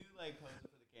like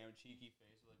posing for the camera, cheeky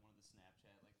face with like one of the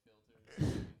Snapchat like filters,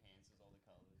 enhances all the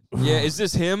colors. Yeah, is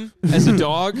this him as a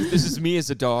dog? This is me as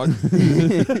a dog.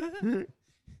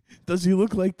 Does he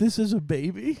look like this as a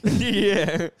baby?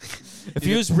 Yeah. If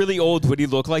he was really old, would he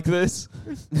look like this?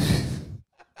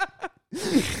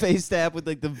 Face tap with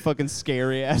like the fucking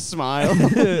scary ass smile.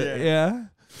 Yeah.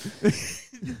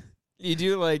 You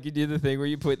do the thing where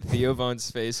you put Theo Von's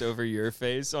face over your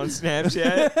face on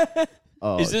Snapchat.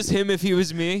 Oh, Is this him if he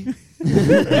was me?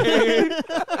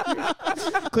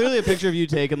 clearly a picture of you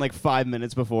taken like 5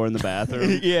 minutes before in the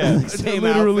bathroom? Yeah. Same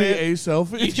Literally outfit. a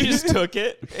selfie. You just took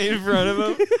it in front of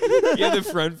him. You have the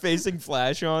front-facing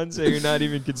flash on, so you're not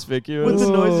even conspicuous. With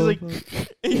the noise is like,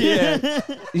 Yeah.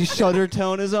 your shutter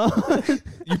tone is on.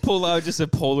 You pull out just a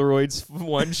Polaroid's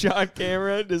one-shot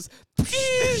camera, just.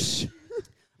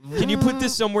 Can you put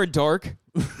this somewhere dark?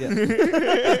 Yeah.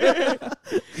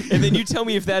 And then you tell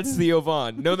me if that's Theo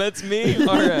Von. No, that's me?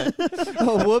 All right.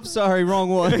 Oh, whoops, sorry, wrong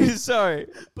one. Sorry.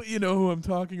 But you know who I'm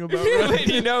talking about, But right?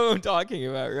 you know who I'm talking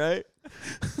about, right?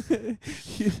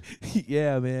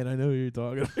 Yeah, man, I know who you're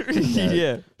talking about.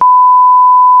 Yeah.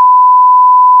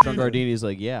 John Gardini's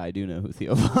like, yeah, I do know who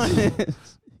Theo Von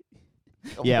is.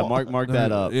 Yeah, mark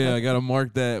that up. Yeah, I gotta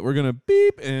mark that. We're gonna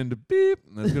beep and beep.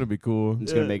 That's gonna be cool.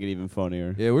 It's gonna make it even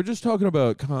funnier. Yeah, we're just talking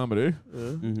about comedy.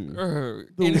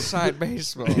 Mm-hmm. Inside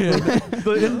baseball.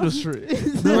 The industry.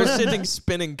 We're sitting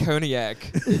spinning cognac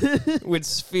with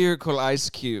spherical ice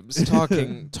cubes,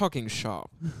 talking shop.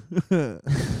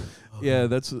 Yeah,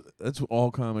 that's what all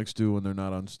comics do when they're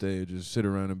not on stage, is sit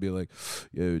around and be like,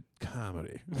 yo,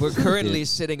 comedy. We're currently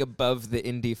sitting above the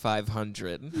Indy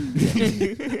 500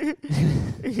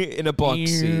 in a box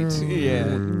seat. Yeah.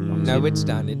 No, it's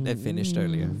done. It finished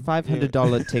earlier.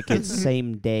 $500 tickets,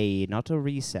 same day, not a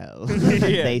resell.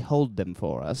 They hold them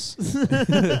for us.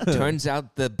 Turns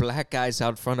out the black guys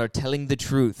out front are telling the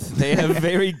truth. They have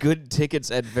very good tickets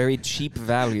at very cheap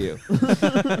value.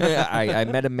 I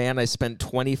met a man, I spent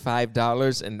 $25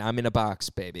 and I'm in a box,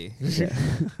 baby.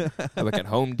 I work at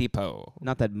Home Depot.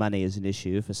 Not that money is an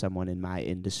issue for someone in my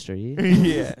industry.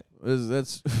 Yeah.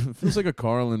 That's feels like a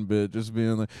Carlin bit, just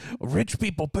being like, rich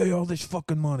people pay all this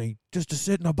fucking money just to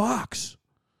sit in a box.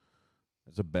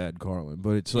 That's a bad Carlin,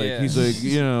 but it's like, he's like,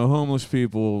 homeless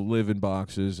people live in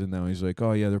boxes, and now he's like,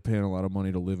 oh yeah, they're paying a lot of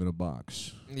money to live in a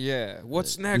box. Yeah.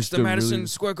 What's next? Just The to Madison really-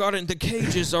 Square Garden. The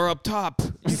cages are up top.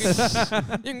 You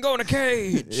can go in a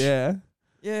cage. Yeah.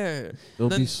 Yeah. They'll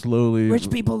be slowly.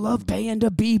 Rich people love paying to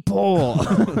people.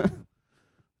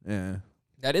 Yeah.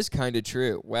 That is kind of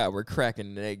true. Wow, we're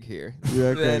cracking an egg here.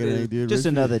 Yeah, That is- dude. Just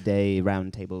another day,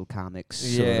 roundtable comics.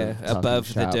 sort Yeah, of talking above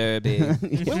the shop.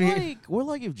 derby. We're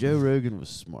like if Joe Rogan was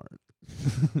smart.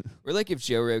 We're like if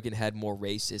Joe Rogan had more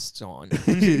racists on.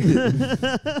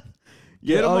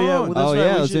 Yeah, oh, yeah, well, Oh, that's right,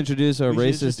 yeah, we let's should- introduce our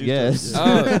we should racist introduce guest.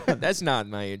 Oh, that's not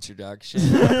my introduction.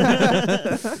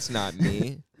 That's not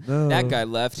me. No. That guy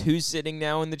left. Who's sitting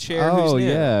now in the chair? Oh, Who's new?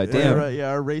 yeah, Yeah, damn. right.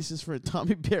 Yeah, our racist friend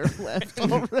Tommy Bear left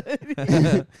already.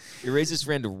 Your racist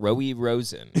friend, Roey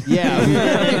Rosen. Yeah,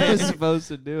 he was supposed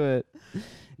to do it.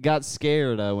 Got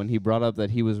scared when he brought up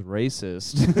that he was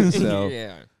racist. So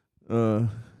Yeah,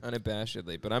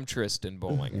 unabashedly. But I'm Tristan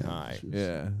Bowling. Hi.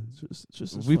 Yeah. It's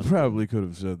just We funny. probably could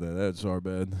have said that. That's our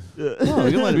bad. Oh,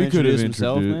 you let him We could have introduce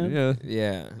himself, man. Yeah.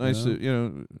 Yeah. Nice. Yeah.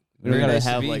 To, We gotta nice to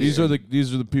have be like here.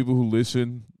 these are the people who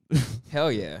listen. Hell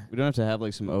yeah. we don't have to have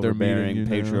like some They're overbearing meeting, you know.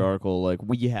 patriarchal like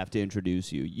we have to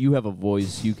introduce you. You have a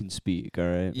voice, you can speak. All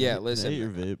right. Yeah, Hey, listen. your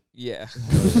vape. Yeah.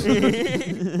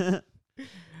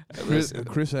 Chris, Listen,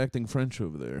 Chris acting French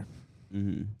over there.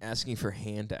 Mm-hmm. asking for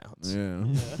handouts. Yeah.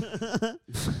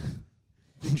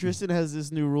 Tristan has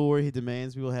this new rule where he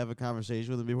demands people have a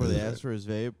conversation with him before they ask for his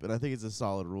vape, and I think it's a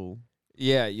solid rule.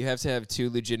 Yeah, you have to have 2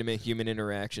 legitimate human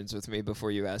interactions with me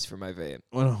before you ask for my vape.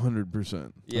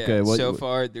 100%. Yeah. Okay, what- so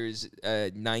far, there's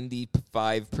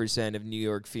 95% of New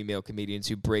York female comedians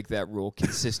who break that rule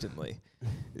consistently.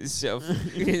 So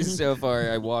far,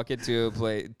 I walk into a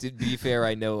place. To be fair,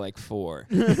 I know like 4.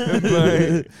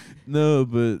 But No,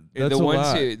 but that's the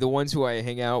a ones lot. who I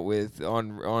hang out with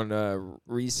on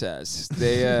recess,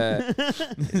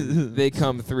 they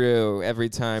come through every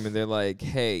time and they're like,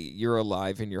 "Hey, you're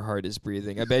alive and your heart is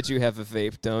breathing. I bet you have a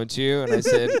vape, don't you?" And I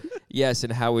said, "Yes."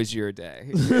 And how was your day?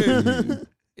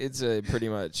 It's pretty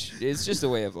much. It's just a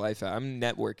way of life. I'm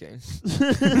networking.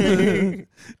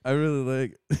 I really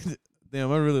like Damn,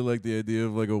 I really like the idea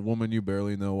of like a woman you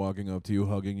barely know walking up to you,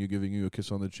 hugging you, giving you a kiss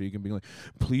on the cheek, and being like,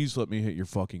 "Please let me hit your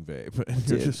fucking vape." And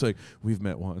you're just like, "We've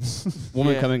met once."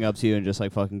 Woman coming up to you and just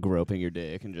like fucking groping your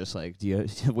dick and just like,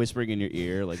 whispering in your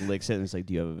ear, like licks it and it's like,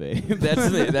 "Do you have a vape?"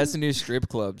 That's the new strip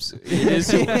clubs.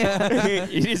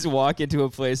 You just walk into a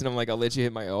place and I'm like, "I'll let you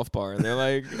hit my elf bar," and they're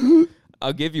like,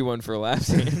 "I'll give you one for a lap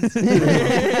dance."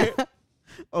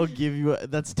 I'll give you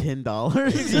that's $10.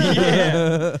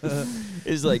 Yeah.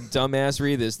 It's like, dumbass,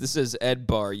 read this. This says Ed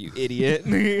Bar, you idiot.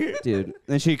 Dude.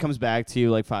 Then she comes back to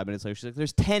you like 5 minutes later. She's like,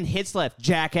 "There's 10 hits left,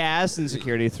 jackass." And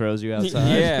security throws you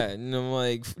outside. Yeah. And I'm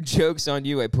like, joke's on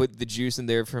you. I put the juice in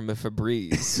there from a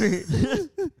Febreze.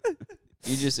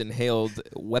 You just inhaled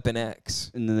Weapon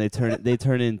X. And then they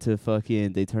turn into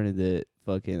fucking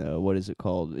what is it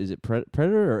called? Is it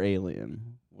Predator or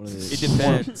Alien? It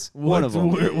depends. One of them.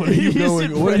 What are you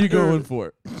going? What are you going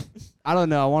for? I don't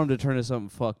know. I want him to turn into something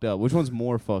fucked up. Which one's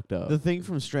more fucked up? The thing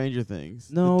from Stranger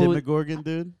Things. No. The Demogorgon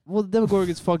dude. Well, the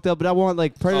Demogorgon's fucked up, but I want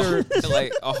like Predator.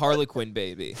 Like a Harlequin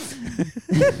baby.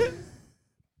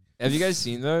 Have you guys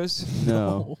seen those?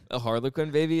 No. A Harlequin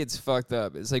baby? It's fucked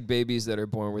up. It's like babies that are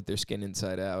born with their skin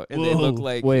inside out. And Whoa. they look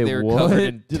like Wait, they're what? covered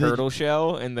in Did turtle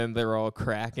shell, and then they're all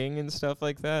cracking and stuff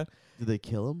like that. Did they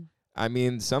kill him? I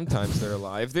mean, sometimes they're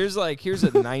alive. He's a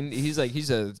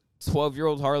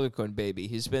 12-year-old Harlequin baby.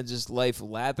 He spends his life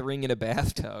lathering in a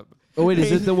bathtub. Oh wait,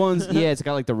 is it the ones? Yeah, it's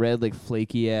got like the red, like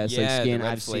flaky ass Yeah, like the skin. red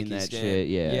I've seen flaky that skin. shit.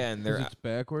 Yeah. Yeah, and they're It's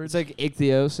backwards. It's like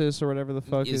ichthyosis or whatever the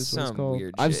fuck It's is what it's some called.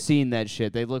 weird I've shit. seen that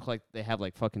shit. They look like they have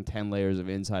like fucking 10 layers of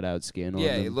inside out skin on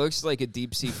yeah, them. it looks like a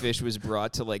deep sea fish was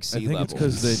brought to like I sea think level.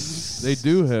 it's because they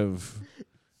do have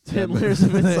 10 layers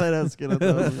of inside out skin.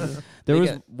 There They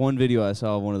was got- one video I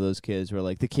saw of one of those kids where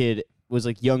like the kid was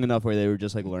like young enough where they were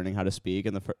just like learning how to speak,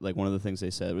 and like one of the things they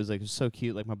said was like, "It's so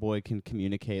cute, like my boy can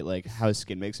communicate like how his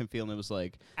skin makes him feel," and it was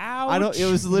like, Ouch. it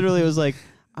was like,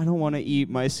 "I don't want to eat,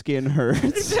 my skin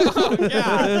hurts." Oh,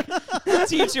 God.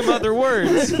 Teach him other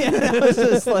words. Yeah, that was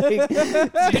just like,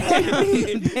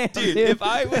 Dude, if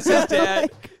I was his dad,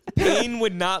 pain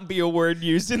would not be a word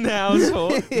used in the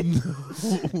household.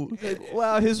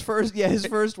 wow, his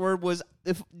first word was,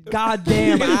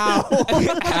 "Goddamn, ow."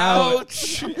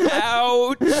 Ouch.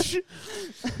 Ouch.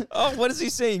 Oh, what is he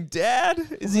saying? Dad?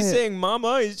 Is he What? saying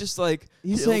mama? He's just like,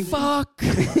 He's saying, fuck.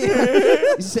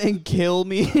 he's saying, "Kill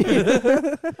me." He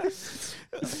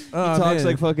talks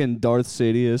like fucking Darth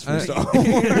Sidious from Star Wars.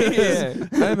 Yeah.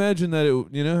 I imagine that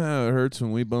you know how it hurts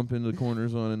when we bump into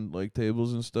corners on like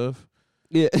tables and stuff.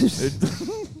 Yeah,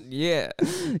 Yeah.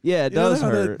 yeah, it You know does how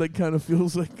hurt. that like kind of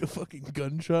feels like a fucking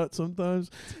gunshot sometimes.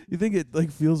 You think it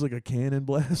like feels like a cannon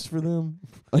blast for them?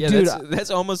 Yeah, Dude, that's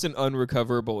almost an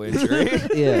unrecoverable injury.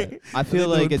 yeah, I feel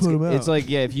they like would it's put 'em it's out. like,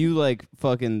 yeah, if you like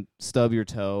fucking stub your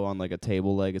toe on like a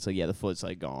table leg, it's like, yeah, the foot's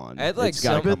like gone. I'd like It's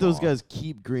gotta I bet come those off. guys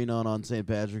keep green on St.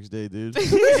 Patrick's Day, dude.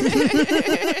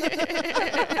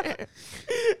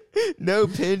 No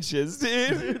pinches,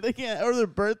 dude. They can't, or their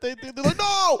birthday, dude. They're like,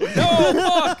 no! No,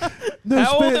 fuck. No,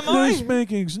 How old am no I?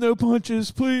 spankings, no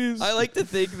punches, please. I like to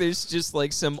think there's just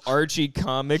like some Archie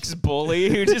Comics bully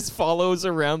who just follows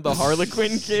around the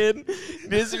Harlequin kid,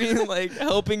 just being like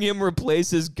helping him replace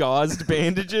his gauzed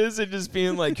bandages and just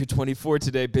being like, "You're 24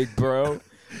 today, big bro.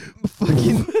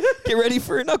 Fucking get ready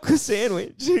for a knuckle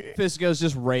sandwich." Fist goes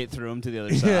just right through him to the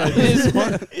other Yeah,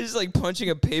 side. He's like punching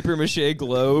a paper mache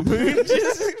globe.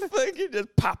 Just fucking just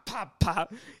pop, pop,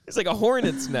 pop. It's like a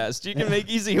hornet's nest. You can make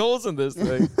easy holes in this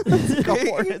thing. It's like a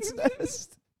hornet's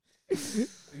nest.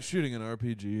 Like shooting an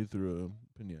RPG through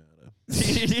a pinata.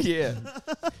 Yeah.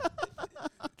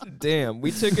 Damn,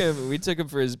 we took him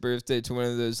for his birthday to one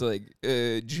of those like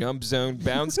jump zone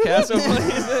bounce castle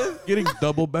places. Getting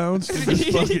double bounced and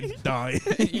just fucking dying.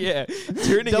 Yeah,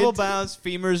 turning Double into, bounce,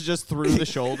 femurs just through the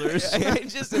shoulders. I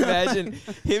just imagine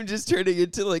him just turning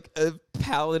into like a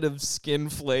pallet of skin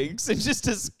flakes and just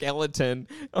a skeleton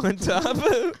on top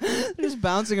of. Just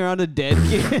bouncing around a dead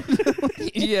kid.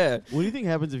 Yeah, What do you think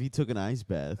happens if he took an ice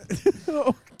bath?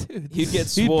 Oh, dude. he'd get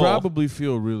He'd swole. probably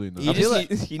feel really nice. He, feel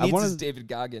just, like- he I needs wanna- his David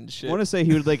Goggins I shit. want to say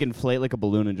he would like inflate like a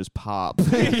balloon and just pop.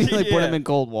 Like put him in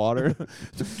cold water.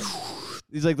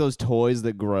 These like those toys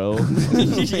that grow.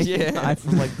 Yeah. I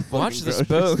from like the Watch fucking this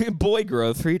grocery boy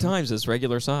grow 3 times his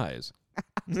regular size.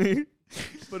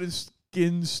 But his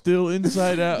skin's still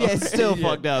inside out. Yeah, it's still Yeah.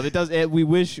 fucked up. It does. We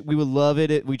wish we would love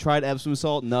it. We tried Epsom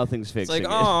salt. Nothing's It's fixing like, it.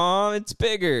 oh, it's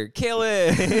bigger. Kill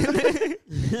it.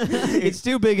 It's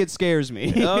too big. It scares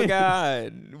me. Oh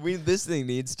God, this thing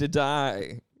needs to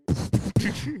die.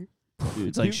 Dude,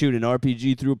 It's like shooting an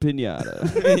RPG through a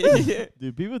pinata.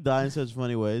 Dude, people die in such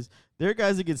funny ways. There are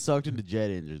guys that get sucked into jet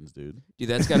engines, dude. Dude,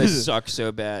 that's gotta suck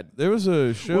so bad. There was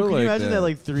a show Well, can like you imagine that. that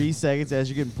like 3 seconds as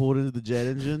you're getting pulled into the jet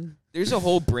engine? There's a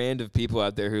whole brand of people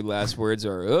out there whose last words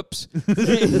are "oops," and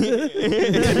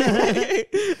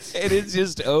it's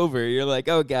just over. You're like,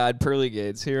 "Oh God, pearly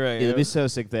gates, here I am." It'd be so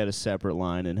sick if they had a separate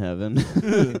line in heaven. I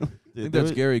think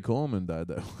that's Gary Coleman died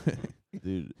that way.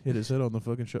 Dude. Hit his head on the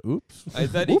fucking show. Oops. I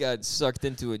thought he got sucked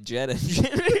into a jet engine.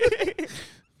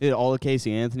 Dude, all of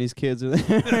Casey Anthony's kids are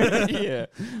there. Yeah.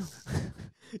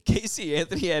 Casey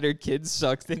Anthony had her kids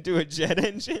sucked into a jet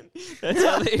engine. That's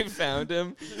how they found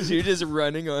him. She was just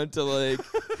running onto like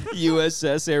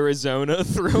USS Arizona,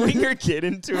 throwing her kid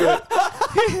into a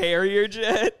Harrier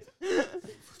jet.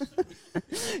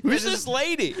 Who's this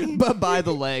lady? But by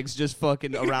the legs, just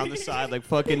fucking around the side, like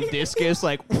fucking discus,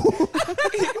 like.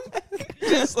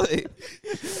 Just like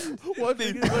One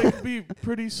thing is like be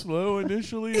pretty slow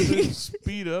initially and then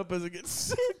speed up as it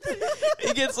gets.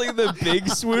 he gets like the big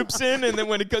swoops in, and then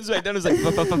when it comes back down, it's like.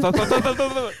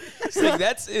 It's like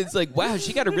that's. It's like wow,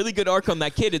 she got a really good arc on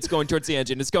that kid. It's going towards the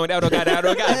engine. It's going out. Oh God! Out!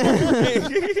 Oh God!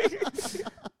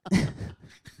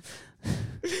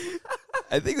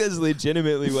 I think that's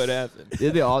legitimately what happened.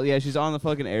 It'd be all, yeah, she's on the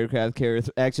fucking aircraft carrier,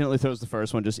 accidentally throws the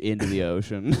first one just into the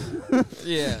ocean.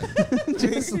 Yeah.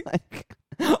 Just like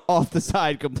off the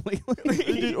side completely.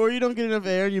 Dude, or you don't get enough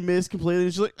air and you miss completely.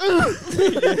 And she's like,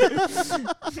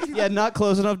 Yeah, not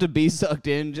close enough to be sucked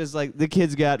in. Just like the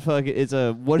kid's got fucking, it's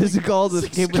a, what is it called? The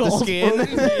kid with the skin.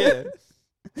 Yeah.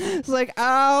 It's like,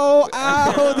 ow,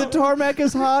 ow, the tarmac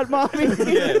is hot, mommy.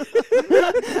 Yeah.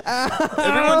 Ow.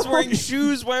 Everyone's wearing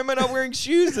shoes. Why am I not wearing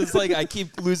shoes? It's like I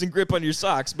keep losing grip on your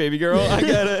socks, baby girl. I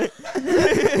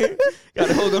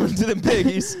gotta hold on to them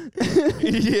piggies.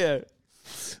 Yeah.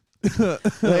 Like,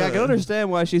 I can understand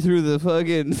why she threw the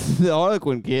fucking the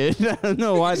Harlequin kid. I don't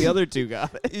know why the other two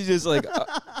got it. He's just like,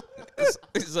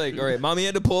 it's like, all right, mommy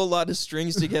had to pull a lot of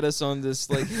strings to get us on this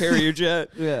like Harrier jet.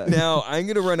 Yeah. Now I'm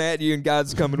gonna run at you, and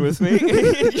God's coming with me.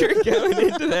 And you're going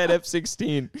into that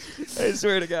F-16. I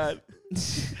swear to God.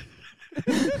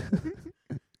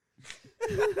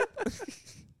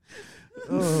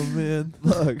 Oh man.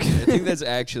 Fuck. I think that's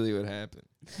actually what happened.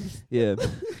 Yeah.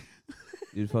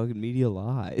 Dude, fucking media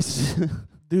lies.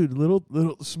 Dude, little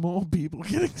small people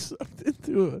getting sucked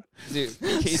into it. Dude,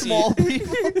 Casey, Small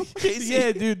people. Casey,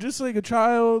 Yeah, dude, just like a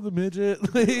child, a midget.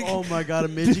 Like, oh my God, a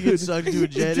midget gets sucked into a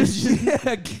jet just, engine.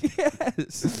 yeah,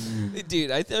 yes.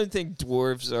 dude, I don't think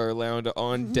dwarves are allowed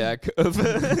on deck of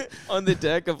on the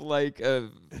deck of like a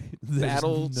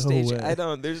battle no stage. way.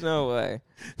 There's no way.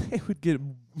 They would get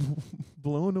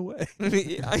blown away.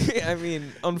 I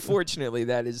mean, unfortunately,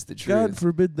 that is the truth. God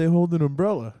forbid they hold an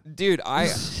umbrella. Dude, I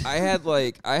had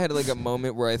like a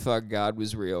moment where I thought God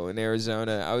was real in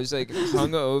Arizona. I was like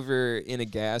hung over in a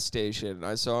gas station.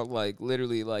 I saw like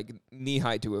literally like knee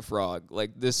high to a frog,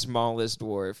 like the smallest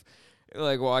dwarf.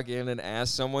 Like walk in and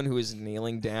ask someone who is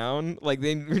kneeling down, like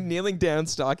they were kneeling down,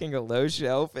 stocking a low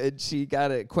shelf, and she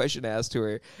got a question asked to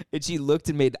her, and she looked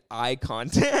and made eye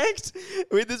contact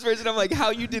with this person. I'm like, how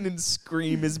you didn't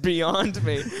scream is beyond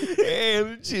me.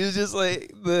 And she was just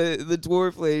like, the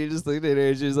dwarf lady just looked at her,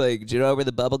 and she was like, do you know where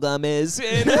the bubble gum is?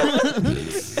 And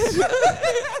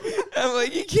I'm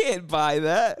like, you can't buy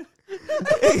that.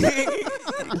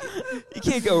 You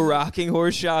can't go rocking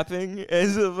horse shopping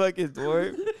as a fucking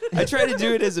dwarf. I tried to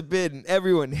do it as a bit, and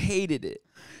everyone hated it.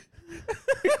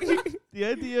 The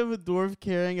idea of a dwarf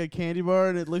carrying a candy bar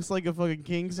and it looks like a fucking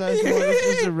king size one.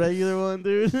 It's just a regular one,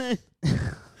 dude.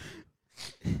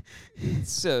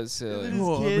 It's so And silly. then his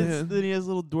Oh, kids, man. then he has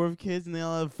little dwarf kids, and they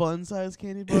all have fun size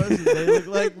candy bars. And they look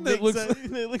like That looks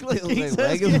they look like they look king like size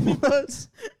regular candy bars.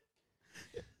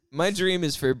 My dream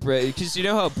is for Brad, because you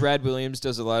know how Brad Williams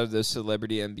does a lot of those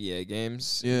celebrity NBA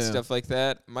games and Yeah. stuff like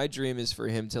that? My dream is for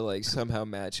him to like somehow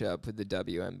match up with the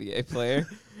WNBA player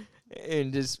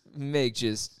and just make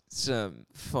just some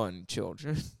fun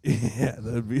children. Yeah,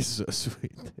 that'd be so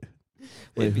sweet.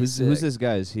 Wait, It'd be who's sick. this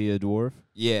guy? Is he a dwarf?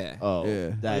 Yeah. Oh,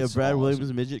 Yeah. that's Brad awesome.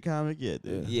 Williams midget comic. Yeah,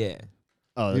 dude. Yeah.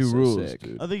 Oh, He that's so rules, sick.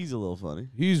 dude. I think he's a little funny.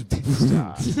 He's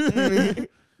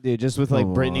Dude, just with like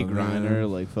Come Brittany on, Griner,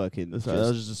 man. like fucking. Sorry, that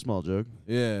was just a small joke.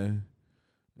 yeah.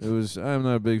 It was. I'm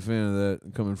not a big fan of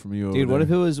that coming from you. Dude, over what if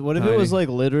there. it was? What if it was Tiny. like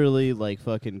literally like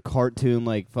fucking cartoon,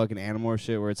 like fucking animal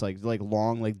shit, where it's like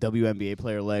long like WNBA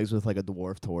player legs with like a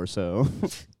dwarf torso.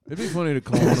 It'd be funny to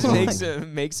call one of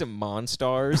them. Make some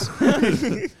monstars.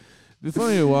 It'd be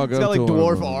funny to walk It's up got like to one of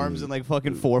dwarf them. arms and like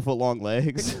fucking 4 foot long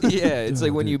legs. Yeah, it's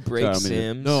like when you break Sorry, I mean-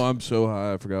 Sims. No, I'm so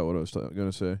high. I forgot what I was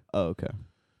gonna say. Oh, okay.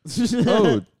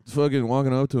 Oh, fucking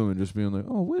walking up to him and just being like,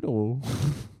 "Oh, widow."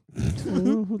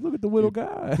 Look at the little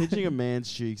guy. Pinching a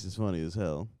man's cheeks is funny as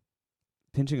hell.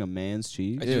 Pinching a man's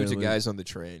cheek. I do it to guys on the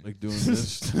train. Like doing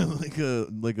this, like a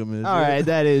midget. All right,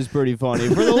 that is pretty funny.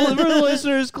 For the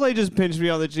listeners, Clay just pinched me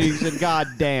on the cheeks, and god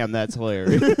damn, that's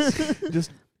hilarious.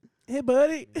 Just, hey,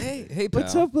 buddy. Hey, pal.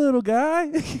 What's up, little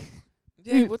guy?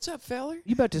 Hey, what's up, feller?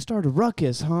 You about to start a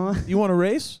ruckus, huh? You want to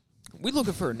race? We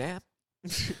looking for a nap?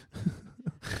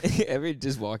 Every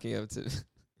just walking up to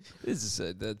this is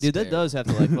that's Dude, that terrible. does have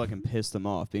to like fucking piss them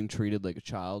off, being treated like a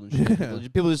child and shit. Yeah.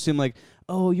 People just seem like,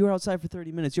 oh, you were outside for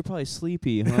 30 minutes. You're probably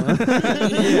sleepy, huh?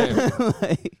 Yeah.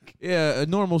 Like, Yeah, a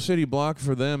normal city block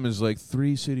for them is like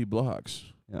 3 city blocks.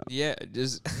 Yeah,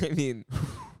 just I mean,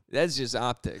 that's just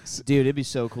optics. dude, it'd be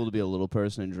so cool to be a little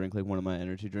person and drink like one of my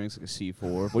energy drinks, like a C4.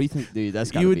 What do you think, dude?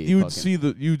 That's gotta be. You'd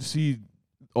see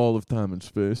all of time and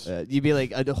space. You'd be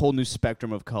like a whole new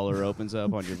spectrum of color opens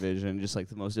up on your vision, just like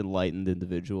the most enlightened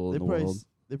individual in the world.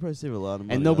 They probably save a lot of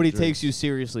money. And nobody takes you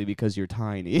seriously because you're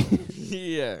tiny.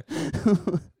 Yeah,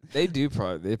 they do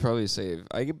probably. They probably save.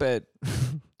 I could bet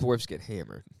dwarfs get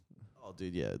hammered. Oh,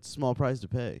 dude, yeah, it's a small price to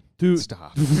pay. Dude,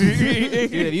 Stop. Dude,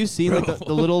 have you seen like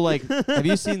the little like? Have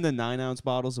you seen the 9-ounce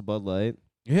bottles of Bud Light?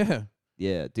 yeah.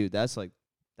 Yeah, dude, that's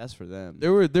for them.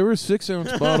 There were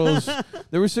 6-ounce bottles.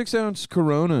 There were 6-ounce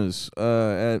Coronas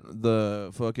at the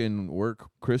fucking work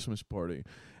Christmas party,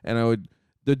 and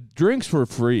the drinks were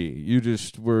free. You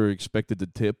just were expected to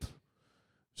tip.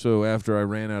 So after I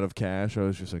ran out of cash, I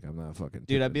was just like, I'm not fucking.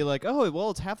 Dude, I'd tipping. be like, oh, well,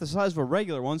 it's half the size of a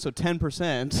regular one, so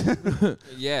 10%.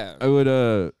 Yeah. I would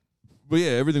but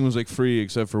yeah, everything was like free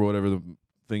except for whatever the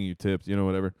thing you tipped,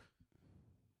 whatever.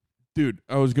 Dude,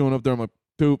 I was going up there, I'm like,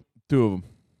 two of them.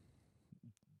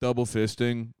 Double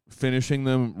fisting, finishing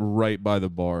them right by the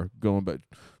bar, going back.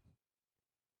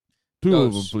 Two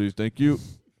of them, please, thank you.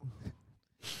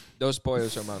 Those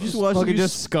boys are models. Just watching Fucking you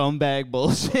just scumbag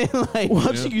bullshit. Like,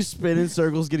 watching you spin in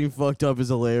circles getting fucked up is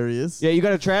hilarious. yeah, you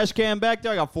got a trash can back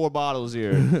there? I got 4 bottles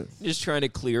here. Just trying to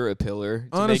clear a pillar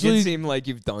to Honestly- make it seem like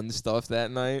you've done stuff that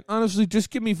night. Honestly,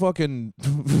 just give me fucking.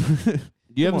 Do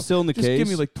you have them still in the just case? give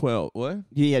me like 12. What?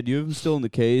 Yeah, do you have them still in the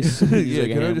case? Yeah,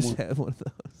 can I just have one of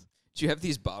those? Do you have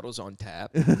these bottles on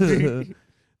tap? Then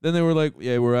they were like,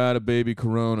 yeah, we're out of baby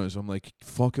Coronas. I'm like,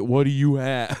 fuck it, what do you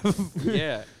have?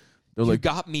 Yeah. They're You like,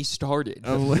 got me started.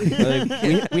 I'm like,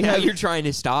 we Now have you're trying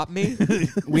to stop me?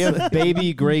 we have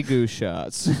baby Grey Goose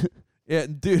shots. yeah,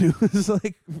 dude, it was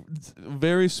like a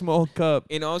very small cup.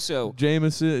 And also,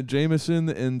 Jameson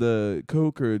and the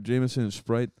Coke or Jameson and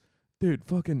Sprite. Dude,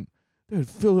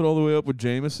 fill it all the way up with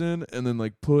Jameson and then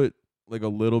like put like a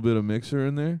little bit of mixer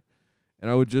in there. And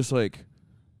I would just like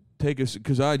take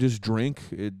because I just drink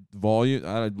it volume.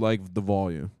 I like the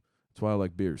volume. That's why I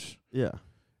like beers. Yeah.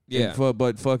 yeah.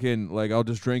 But fucking like I'll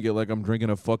just drink it like I'm drinking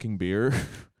a fucking beer.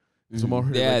 'Cause I'm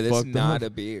already, Yeah, like, that's fucked not up. a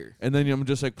beer. And then I'm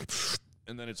just like,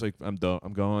 and then it's like I'm done.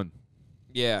 I'm gone.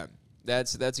 Yeah.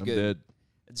 That's a I'm good dead.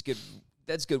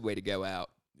 that's a good way to go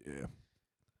out. Yeah.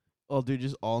 Oh, dude,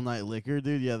 just all night liquor,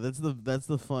 dude. Yeah, that's the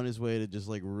funnest way to just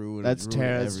like ruin. That's ruin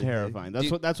everything. terrifying.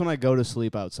 Dude. That's when I go to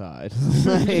sleep outside.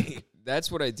 Like,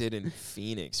 That's what I did in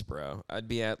Phoenix, bro. I'd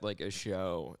be at like a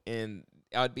show and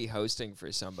I'd be hosting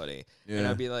for somebody. And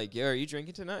I'd be like, yo, are you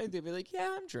drinking tonight? They'd be like,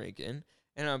 yeah, I'm drinking.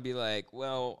 And I'd be like,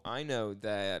 well, I know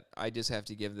that I just have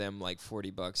to give them like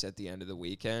 $40 at the end of the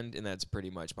weekend, and that's pretty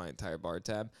much my entire bar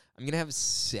tab. I'm going to have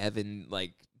 7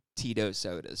 like Tito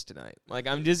sodas tonight. Like,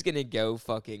 I'm just going to go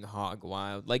fucking hog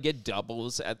wild. Like, it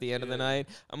doubles at the end of the night.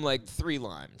 I'm like 3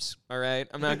 limes, all right?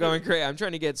 I'm not going crazy. I'm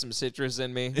trying to get some citrus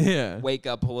in me. Yeah. Wake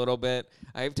up a little bit.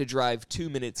 I have to drive 2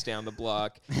 minutes down the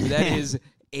block. That is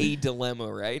a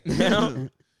dilemma right now.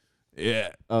 Yeah.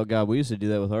 oh god, we used to do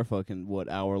that with our fucking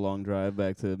hour-long drive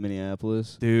back to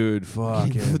Minneapolis. Dude, fuck.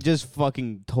 Just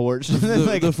fucking torched.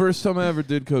 The first time I ever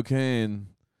did cocaine,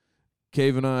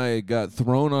 Cave and I got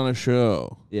thrown on a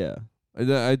show. yeah.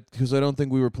 Because I don't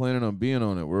think we were planning on being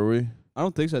on it, were we? I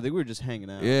don't think so. I think we were just hanging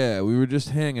out. Yeah, we were just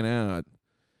hanging out.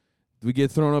 We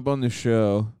get thrown up on the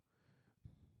show.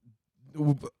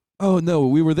 Oh, no,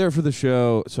 we were there for the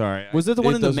show. Sorry. Was it the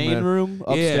one in the doesn't main matter. room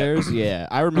upstairs? Yeah,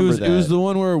 I remember that. It was the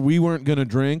one where we weren't going to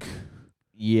drink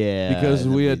yeah. because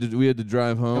and we then had to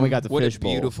drive home. and we got the What fish a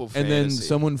bowl. beautiful And then fantasy.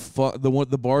 someone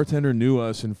the bartender knew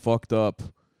us and fucked up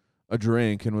a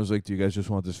drink and was like, "Do you guys just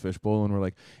want this fish bowl?" And we're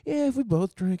like, "Yeah, if we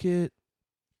both drink it,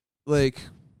 like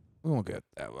we won't get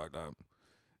that fucked up."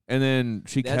 And then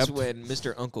That's kept. when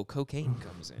Mr. Uncle Cocaine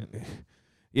comes in.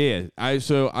 Yeah, I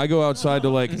go outside to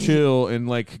like chill and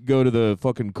like go to the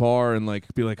fucking car and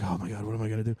like be like, "Oh my god, what am I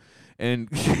gonna do?"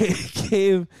 And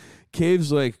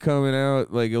Cave's like coming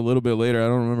out like a little bit later. I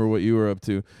don't remember what you were up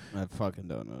to, I fucking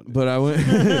don't know. Dude. but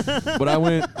I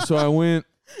went. So I went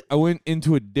I went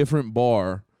into a different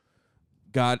bar,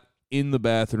 got in the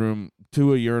bathroom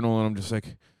to a urinal, and I'm just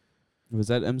like, Was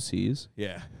that MC's?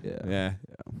 yeah. Yeah.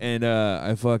 And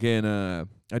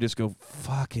I just go,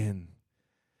 fucking,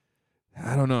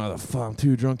 I don't know, I'm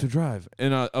too drunk to drive.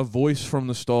 And a voice from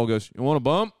the stall goes, you want a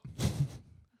bump?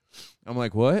 I'm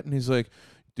like, what? And he's like,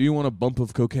 do you want a bump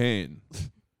of cocaine?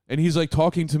 And he's like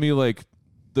talking to me like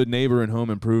the neighbor in Home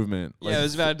Improvement. Yeah, like, I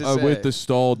was about to say. with the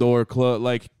stall door closed.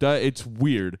 Like, it's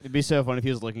weird. It'd be so funny if he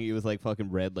was looking at you with like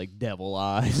fucking red, like devil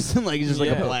eyes, and like just like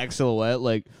a black silhouette.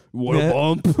 Like, what a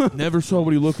bump! Never saw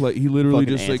what he looked like. He literally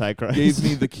Fucking just like Antichrist. gave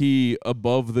me the key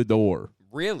above the door.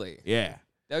 Really? Yeah,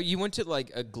 Oh, you went to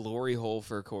like a glory hole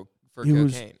for it cocaine.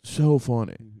 was so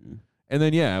funny. And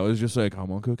then I was just like,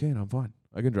 I'm on cocaine. I'm fine.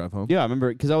 I can drive home. Yeah, I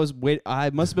remember because I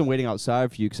must have been waiting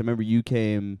outside for you because I remember you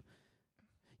came.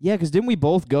 Yeah, because didn't we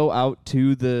both go out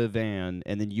to the van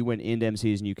and then you went into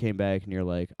MC's and you came back and you're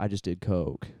like, I just did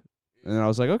coke, and then I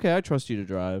was like, okay, I trust you to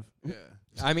drive. Yeah.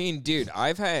 I mean, dude,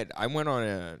 I went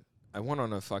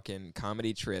on a fucking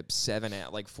comedy trip,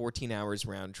 14 hours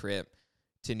round trip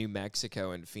to New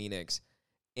Mexico and Phoenix,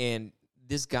 and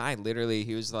this guy literally,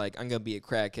 he was like, I'm gonna be a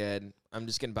crackhead. I'm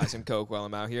just gonna buy some coke while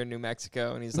I'm out here in New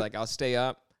Mexico, and he's like, I'll stay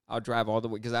up. I'll drive all the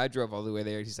way, because I drove all the way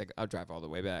there. He's like, I'll drive all the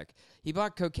way back. He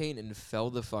bought cocaine and fell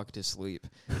the fuck to sleep.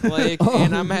 Like,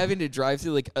 and I'm having to drive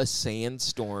through like a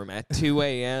sandstorm at 2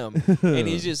 a.m. and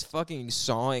he's just fucking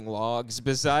sawing logs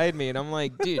beside me. And I'm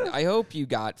like, dude, I hope you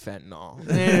got fentanyl.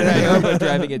 And I hope I'm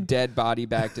driving a dead body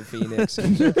back to Phoenix,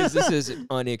 because this is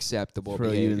unacceptable Throw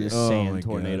you in behavior. this Oh my sand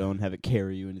tornado God. and have it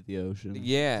carry you into the ocean.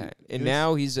 Yeah, and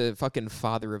now he's a fucking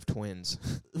father of twins.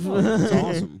 That's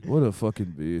awesome. What a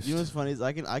fucking beast. You know what's funny is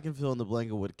I can fill in the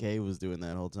blank of what Kay was doing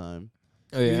that whole time.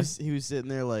 Oh He was sitting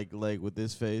there like with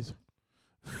this face.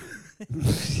 You And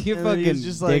then he was fucking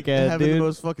just like dickhead, having dude. the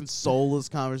most fucking soulless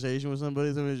conversation with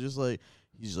somebody. Somebody's just like,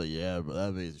 he's just like, yeah, bro,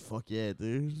 that means fuck yeah,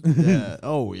 dude. Yeah.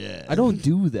 Oh yeah. I don't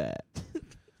do that.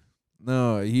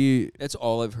 No, That's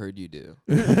all I've heard you do.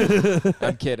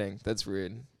 I'm kidding. That's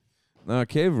rude. no,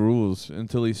 Cave rules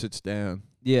until he sits down.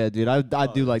 Yeah, dude, I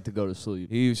do like to go to sleep.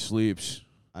 He sleeps.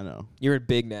 I know. You're a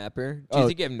big napper. Do you Oh.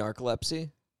 think you have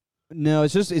narcolepsy? No,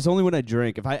 it's only when I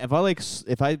drink. If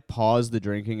I pause the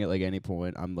drinking at like any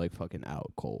point, I'm like fucking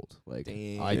out cold. Like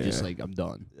I just Yeah. like I'm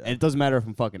done. Yeah. And it doesn't matter if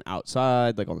I'm fucking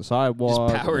outside, like on the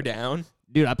sidewalk. Just power down.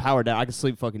 Dude, I power down. I can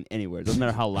sleep fucking anywhere. It doesn't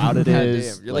matter how loud it God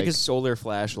is. damn. You're like a solar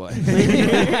flashlight.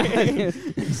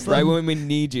 It's Right when we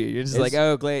need you. You're just like, It's-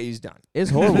 oh, glad he's done. It's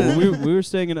horrible. we were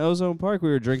staying in Ozone Park. We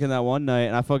were drinking that one night,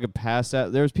 and I fucking passed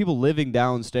out. There was people living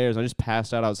downstairs. I just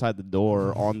passed out outside the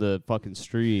door on the fucking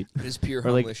street. Just pure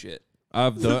Or like- homeless shit.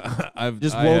 I've done. I've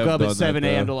Just I woke have up done at 7 that,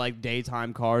 a.m. though. to like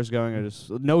daytime cars going. I just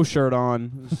no shirt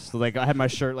on. Just, like I had my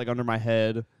shirt like under my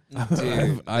head.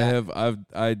 Dude,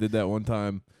 I did that one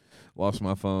time. Lost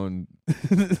my phone.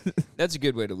 that's a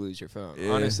good way to lose your phone.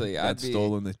 Yeah, Honestly, got I'd be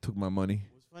stolen. They took my money.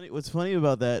 What's funny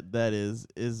about that is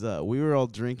we were all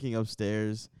drinking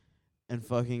upstairs, and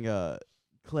fucking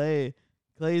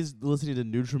Clay's listening to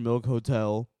Nutrimilk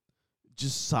Hotel,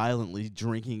 just silently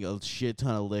drinking a shit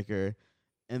ton of liquor,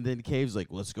 and then Cave's like,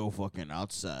 "Let's go fucking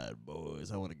outside,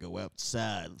 boys. I want to go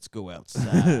outside. Let's go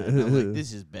outside." And I'm like,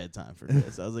 "This is bedtime for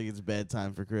Chris." I was like, "It's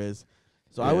bedtime for Chris."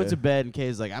 So I went Yeah. to bed, and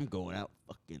Cave's like, "I'm going out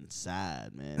fucking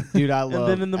sad, man." Dude, I love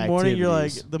And then in the morning, you're like,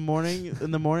 activities.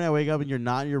 in the morning, I wake up and you're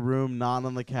not in your room, not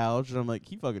on the couch, and I'm like,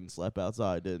 he fucking slept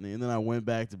outside, didn't he? And then I went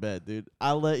back to bed, dude.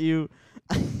 I let you.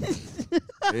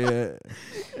 Yeah.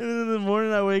 And then in the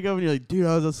morning, I wake up and you're like, dude,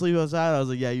 I was asleep outside. I was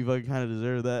like, yeah, you fucking kind of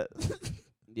deserve that.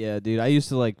 Yeah, dude, I used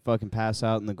to like fucking pass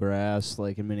out in the grass,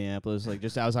 like in Minneapolis, like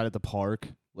just outside at the park,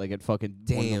 like at fucking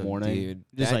 1 in the damn, morning. dude.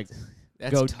 Just like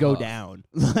that's go tough. down,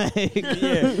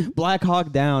 like Black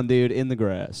Hawk down, dude, in the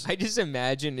grass. I just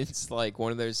imagine it's like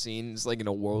one of those scenes like in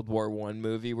a World War I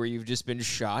movie where you've just been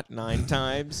shot 9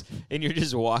 times and you're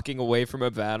just walking away from a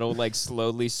battle like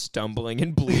slowly stumbling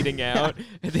and bleeding out,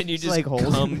 and then you It's just like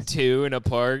holding- come to in a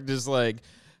park just like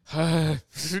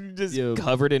just Yeah.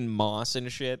 covered in moss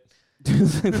and shit.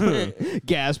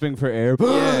 Gasping for air.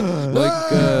 Like,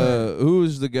 who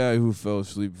was the guy who fell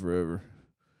asleep forever?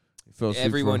 He fell asleep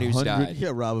Everyone for who's 100 died.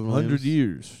 Yeah, Robin 100 Williams.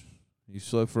 years. He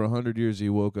slept for 100 years. He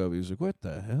woke up. He was like, "What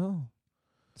the hell?"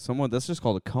 Someone that's just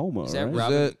called a coma, Is that right? Was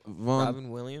Robin- that Von? Robin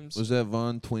Williams? Was that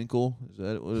Von Twinkle? Is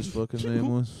that what his fucking name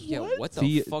was? Yeah, what the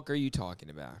The- fuck are you talking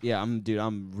about? Yeah,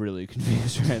 I'm really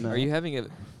confused right now. Are you having a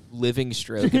living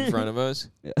stroke in front of us?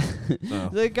 No.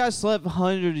 The guy slept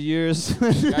 100 years.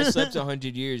 Guy slept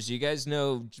 100 years. You guys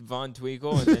know Von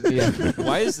Twinkle? And then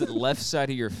why is the left side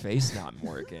of your face not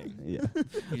working? Yeah.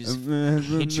 You just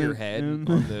hit your head on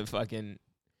the fucking...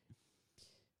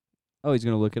 Oh, he's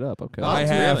gonna look it up. Okay. I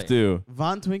have to.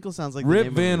 Von Twinkle sounds like the Rip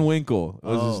name Van of Winkle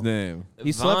was his name.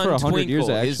 He slept for 100 years,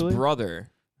 Twinkle, actually? His brother.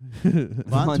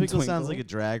 Von Twinkle sounds Twinkle? like a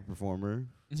drag performer.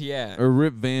 Yeah. Or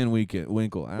Rip Van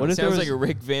Winkle. I What don't if know. there Sounds was- like a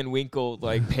Rick Van Winkle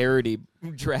like parody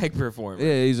drag performer.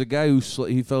 Yeah, he's a guy who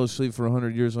he fell asleep for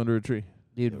 100 years under a tree.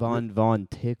 Dude, Von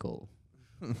Tickle.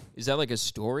 Is that like a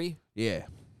story? Yeah.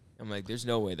 I'm like, there's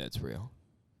no way that's real.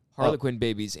 Harlequin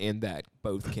babies and that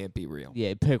both can't be real.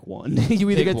 Yeah, pick one. You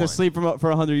either Pick get one. to sleep for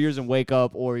 100 years and wake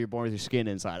up, or you're born with your skin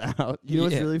inside out. You know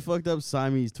what's Yeah. really fucked up?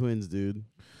 Siamese twins, dude.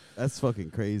 That's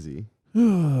fucking crazy.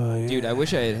 Dude, I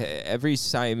wish I had every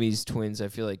Siamese twins. I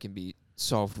feel like can be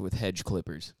solved with hedge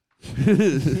clippers.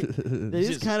 It is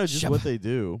Just kind of just shove- what they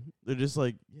do. They're just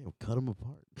like, yeah, we'll cut them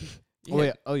apart. Oh,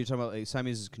 wait. Oh, you're talking about like,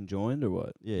 Siamese is conjoined or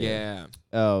what? Yeah.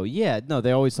 Oh, yeah. No,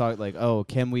 they always talk like, oh,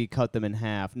 can we cut them in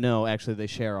half? No, actually, they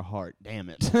share a heart. Damn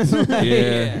it.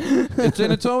 Yeah.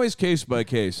 it's always case by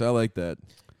case. I like that.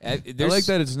 I There's- like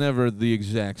that it's never the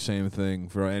exact same thing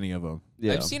for any of them.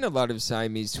 Yeah. I've seen a lot of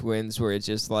Siamese twins where it's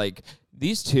just like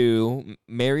these two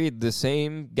married the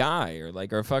same guy or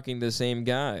like are fucking the same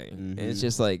guy. And it's Mhm.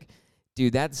 just like,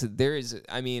 dude,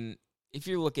 I mean, if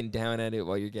you're looking down at it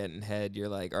while you're getting head, you're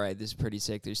like, all right, this is pretty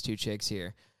sick. There's two chicks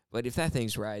here. But if that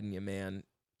thing's riding you, man,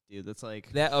 Dude, that's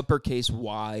like... that uppercase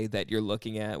Y that you're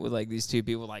looking at with like these two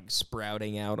people like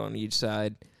sprouting out on each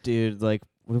side. Dude, like,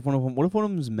 what if one of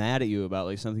them's mad at you about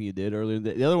like something you did earlier?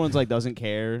 The other one's like doesn't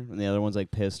care, and the other one's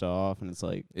like pissed off, and it's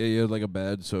like... Yeah, you had like a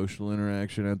bad social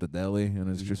interaction at the deli, and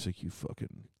it's just like, you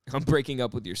fucking... I'm breaking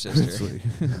up with your sister.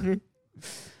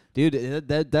 Dude,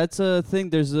 that's a thing.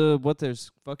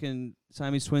 There's fucking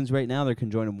Siamese twins right now. They're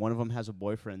conjoined, and one of them has a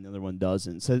boyfriend, the other one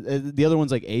doesn't. So the other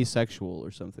one's like asexual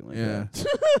or something like Yeah.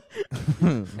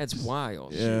 that. That's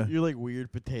wild. Yeah. You're like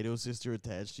weird potato sister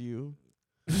attached to you.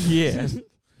 Yeah.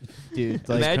 Dude,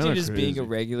 like, Imagine kinda just being a crazy.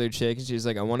 regular chick and she's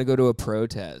like, I want to go to a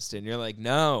protest. And you're like,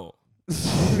 no.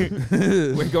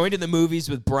 We're going to the movies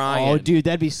with Brian. oh, dude,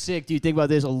 that'd be sick. Do you think about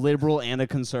this? A liberal and a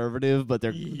conservative, but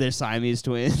they're Siamese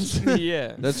twins.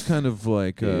 Yeah. That's kind of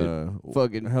like Dude,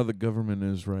 fucking- how the government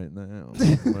is right now.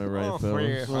 Am I right, Oh,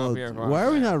 fellas? yeah. Why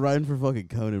are we not riding for fucking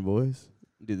Conan, boys?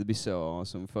 Dude, that'd be so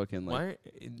awesome. Fucking like...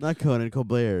 Why? Not Conan,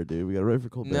 Colbert, dude. We got to ride for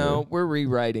Colbert. No, we're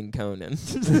rewriting Conan.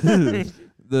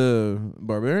 The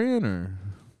Barbarian or...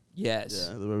 Yes.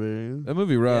 Yeah, the barbarian. That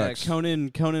movie Yeah, rocks.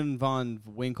 Conan von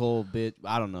Winkle bit...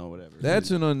 I don't know, whatever.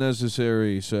 That's an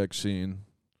unnecessary sex scene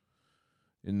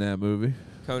in that movie.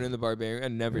 Conan the Barbarian.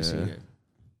 I've never seen Yeah. it.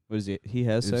 What is it? He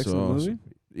has It's sex in the movie? awesome.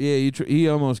 Yeah, he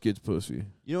almost gets pussy.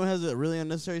 You know what has a really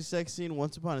unnecessary sex scene?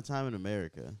 Once Upon a Time in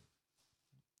America.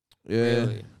 Yeah.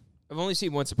 Really? I've only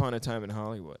seen Once Upon a Time in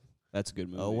Hollywood. That's a good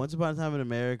movie. Oh, Once Upon a Time in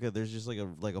America, there's just like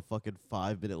a fucking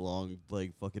 5-minute long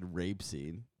like fucking rape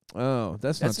scene. Oh,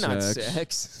 that's That's not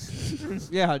sex. sex.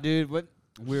 Yeah, dude. What?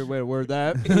 Where'd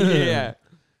that? Yeah.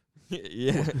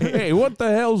 Yeah. Hey, what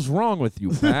the hell's wrong with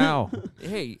you, pal?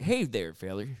 Hey there,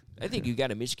 fella. I think you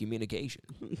got a miscommunication.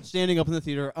 Standing up in the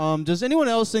theater. Does anyone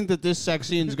else think that this sex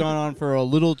scene's gone on for a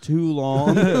little too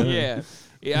long? Yeah.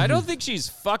 Yeah, I don't think she's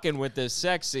fucking with this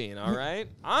sex scene, all right?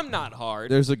 I'm not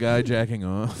hard. There's a guy jacking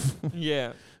off.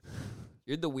 Yeah.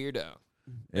 You're the weirdo.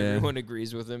 Yeah. Everyone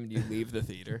agrees with him, and you leave the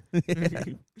theater.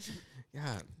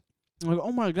 God. Like,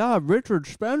 oh my God, Richard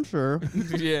Spencer.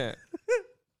 Yeah.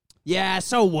 Yeah,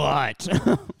 so what?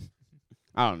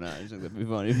 I don't know. I just think that'd be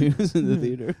funny if he was in the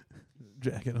theater.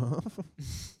 Jacking off.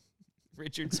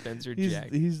 Richard Spencer He's,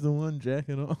 Jack. he's the one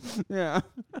jacking off. Yeah.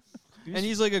 And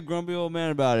he's like a grumpy old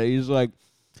man about it. He's like,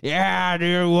 yeah,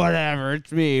 dude, whatever.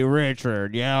 It's me,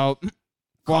 Richard. Yep.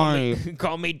 Funny.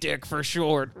 Call me Dick for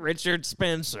short. Richard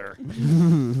Spencer.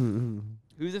 Who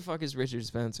the fuck is Richard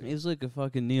Spencer? He's like a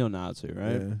fucking neo-Nazi,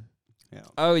 right? Yeah.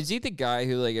 Oh, is he the guy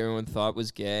who like everyone thought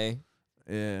was gay?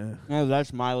 Yeah. No,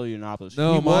 that's Milo Yiannopoulos.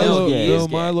 No, He was Milo. gay. No,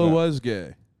 gay. Milo was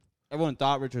gay. Everyone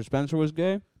thought Richard Spencer was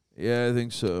gay. Yeah, I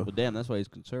think so. Well, damn, that's why he's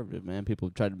conservative, man. People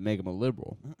tried to make him a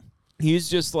liberal. He was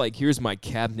just like, here's my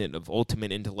cabinet of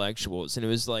ultimate intellectuals, and it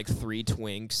was like 3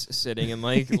 twinks sitting in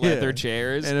like leather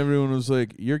chairs. And everyone was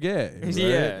like, "You're gay." Right?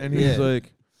 Yeah, And he's yeah.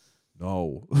 like,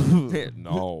 "No."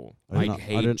 No, I I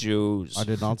hate Jews. I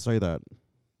did not say that.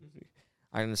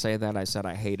 I didn't say that. I said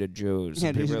I hated Jews. Yeah,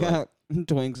 And dude, he's people were like, got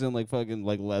twinks in like fucking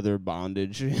like leather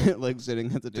bondage, like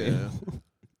sitting at the table.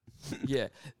 yeah,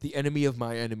 the enemy of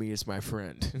my enemy is my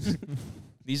friend.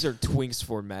 These are twinks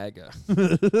for MAGA.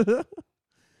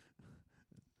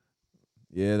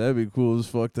 Yeah, that'd be cool as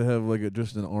fuck to have like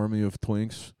just an army of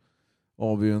twinks,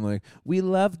 all being like, "We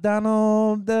love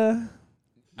Donald."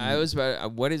 I was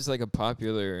about. What is like a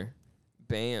popular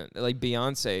band? Like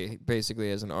Beyonce basically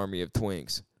has an army of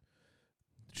twinks.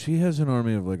 She has an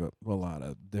army of like a lot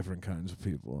of different kinds of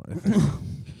people. I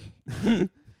think.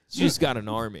 She's got an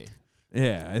army.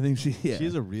 Yeah, I think she. Yeah.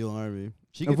 She's a real army.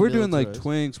 If we're doing like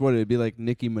twinks, what it'd be like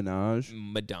Nicki Minaj?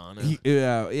 Madonna.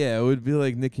 Yeah, it would be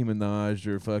like Nicki Minaj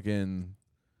or fucking.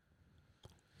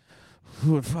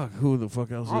 Who the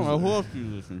fuck else? I don't know who else you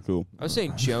listen to. I was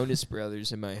saying Jonas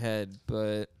Brothers in my head,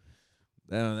 but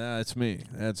That's me.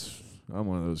 I'm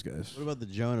one of those guys. What about the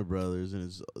Jonah brothers and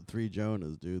it's 3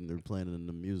 Jonahs, dude, and they're playing in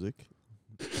the music?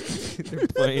 they're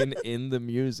playing in the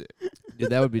music. Dude,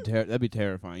 that would be that'd be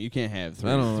terrifying. You can't have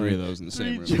three of those in the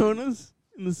same room. 3 Jonahs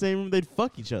in the same room, they'd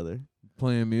fuck each other.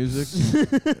 Playing music,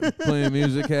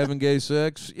 having gay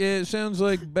sex. Yeah, it sounds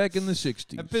like back in the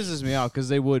 60s. That pisses me off because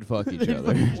they would fuck each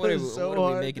other. What so are we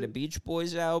hard, making a Beach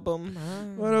Boys album?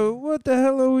 What the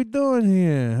hell are we doing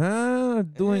here, huh?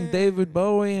 Doing David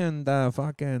Bowie and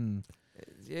fucking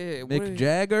Mick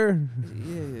Jagger?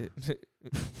 Yeah.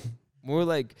 More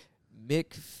like Mick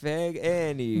Fag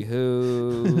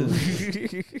Anywho.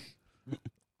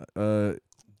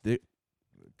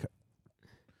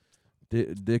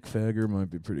 Dick Fagger might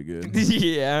be pretty good.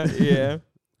 yeah.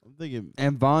 I'm thinking,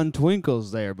 And Von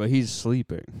Twinkle's there, but he's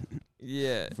sleeping.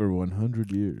 Yeah. For 100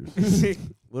 years.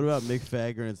 what about Mick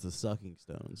Fagger and it's the Sucking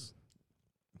Stones?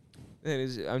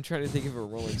 I'm trying to think of a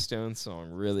Rolling Stones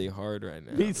song really hard right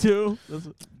now. Me too.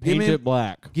 Paint it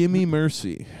black. Give me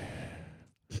mercy.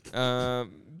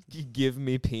 Give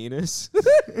me penis.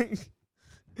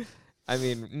 I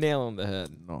mean, nail on the head.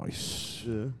 Nice.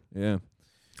 Yeah. Yeah.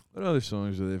 What other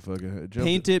songs do they fucking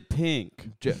Paint it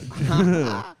pink.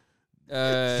 Jump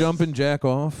and jack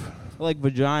off. Like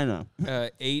vagina.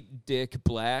 8 Dick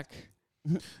Black.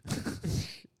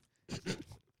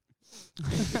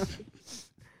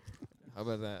 How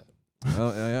about that?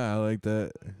 Oh yeah, I like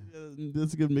that.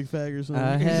 That's a good Mick Fagger song.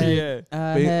 I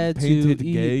had Painted to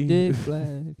gay. eat dick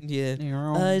black. Yeah.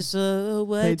 I saw a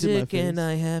white Painted my dick and face.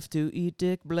 I have to eat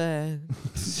dick black.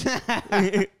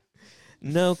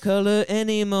 No color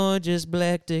anymore, just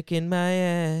black dick in my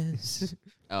ass.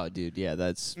 Oh, dude, yeah,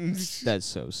 that's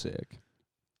so sick.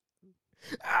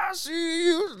 I see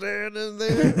you standing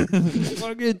there,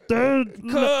 Fucking third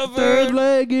covered.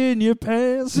 leg in your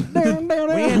pants. Down.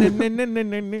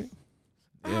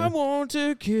 I want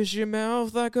to kiss your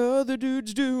mouth like other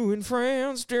dudes do in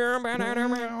France.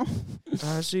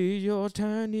 I see your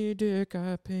tiny dick,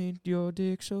 I paint your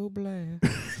dick so black.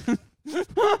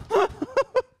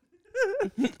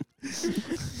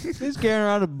 He's carrying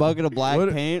around a bucket of black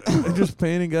paint. Just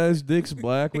painting guys' dicks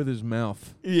black with his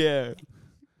mouth. Yeah.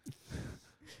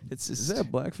 It's Is that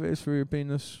blackface for your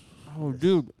penis? Oh,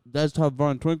 dude, that's how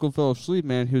Von Twinkle fell asleep,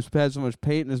 man. He had so much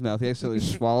paint in his mouth, he accidentally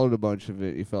swallowed a bunch of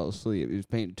it. He fell asleep. He was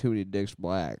painting too many dicks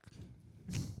black.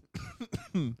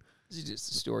 This is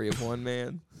just the story of one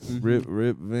man. Rip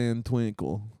Van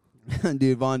Twinkle. Dude,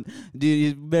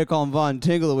 you better call him Von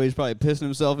Tinkle the way he's probably pissing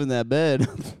himself in that bed.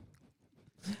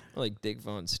 Like Dick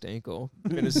Von Stankel.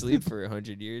 Been asleep for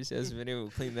 100 years. Hasn't been able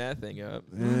to clean that thing up.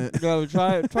 No,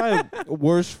 try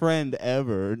worst friend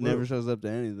ever. Never shows up to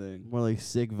anything. More like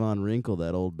Sick Von Wrinkle,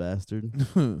 that old bastard.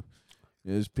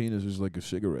 Yeah, his penis is like a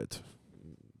cigarette.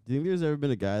 Do you think there's ever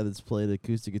been a guy that's played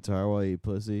acoustic guitar while he ate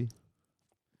pussy?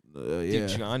 Yeah.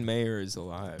 John Mayer is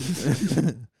alive.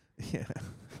 Yeah.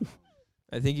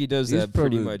 I think he does He's that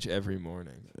pretty probably- much every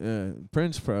morning. Yeah.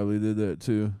 Prince probably did that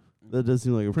too. That does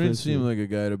seem like a Prince seemed dude. like a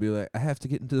guy to be like, I have to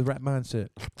get into the right mindset.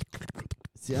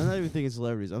 See, I'm not even thinking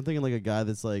celebrities. I'm thinking like a guy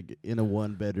that's like in a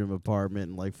 1-bedroom apartment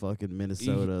in like fucking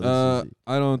Minnesota.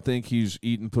 I don't think he's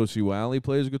eating pussy while he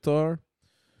plays guitar,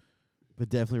 But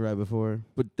definitely right before.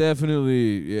 but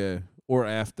definitely, yeah, or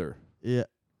after. Yeah.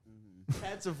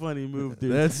 That's a funny move,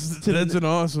 dude. That's an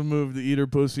awesome move to eat her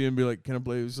pussy and be like, can I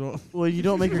play a song? Well, you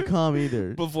don't make her come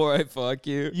either. Before I fuck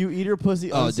you. You eat her pussy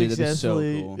Oh, dude, that'd be so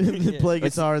unsuccessfully, cool. and then play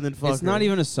It's- guitar, and then fuck It's not her.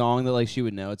 even a song that like she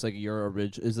would know. It's like your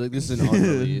original. It's like this is an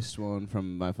unreleased one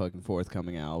from my fucking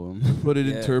forthcoming album. But it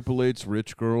Yeah. interpolates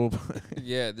Rich Girl.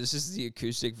 Yeah, this is the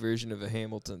acoustic version of a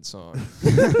Hamilton song.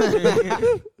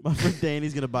 My friend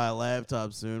Danny's gonna buy a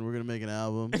laptop soon. We're gonna make an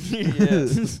album. Yeah.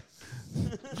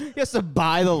 He has to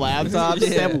buy the laptop. Yeah.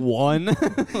 Step one.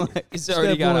 He's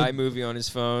already Step got one. iMovie on his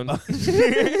phone.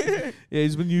 Yeah,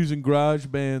 he's been using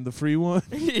GarageBand, the free one.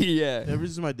 Yeah. Ever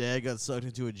since my dad got sucked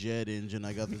into a jet engine,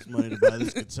 I got this money to buy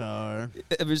this guitar.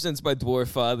 Ever since my dwarf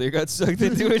father got sucked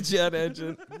into a jet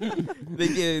engine,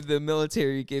 the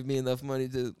military gave me enough money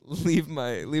to leave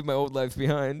my old life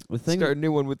behind. The thing- Start a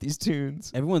new one with these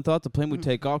tunes. Everyone thought the plane would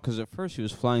take off because at first he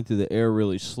was flying through the air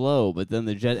really slow, but then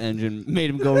the jet engine made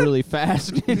him go really fast.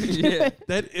 fast. Yeah.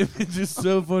 That image is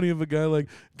so funny of a guy like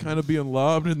kind of being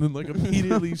lobbed and then like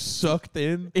immediately sucked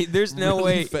in. There's no really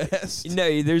way. fast. No,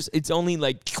 it's only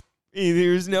like.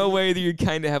 There's no way that you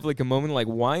kind of have like a moment like,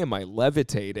 why am I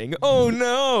levitating? Oh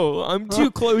no, I'm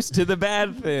too close to the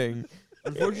bad thing.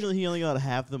 Unfortunately, he only got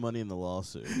half the money in the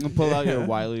lawsuit. Pull out your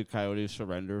Wile E. Coyote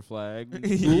surrender flag.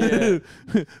 Yeah.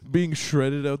 Being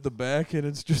shredded out the back and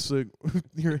it's just like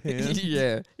your hand.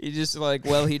 Yeah. He just like,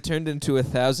 well, he turned into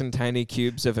 1,000 tiny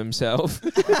cubes of himself.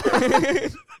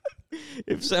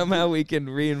 If somehow we can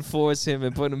reinforce him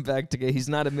and put him back together, he's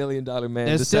not $1 million man.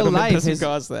 There's The still settlement life. doesn't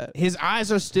cost that. His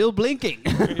eyes are still blinking.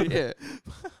 Yeah.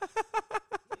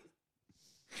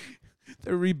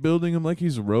 They're rebuilding him like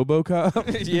he's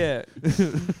RoboCop. Yeah.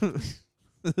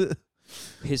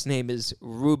 His name is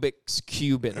Rubik's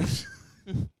Cuban.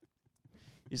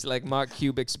 He's like Mark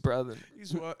Cubick's brother.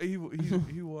 He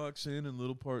walks in and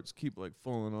little parts keep like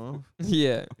falling off.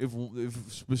 Yeah. If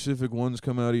specific ones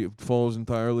come out, he falls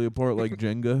entirely apart like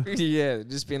Jenga. Yeah,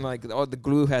 just being like, oh, the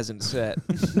glue hasn't set.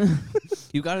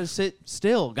 You gotta sit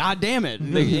still. God damn it.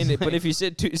 But if you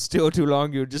sit still too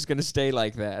long, you're just going to stay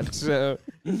like that. So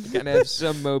you got to have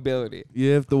some mobility.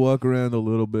 You have to walk around a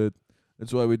little bit.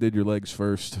 That's why we did your legs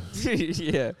first.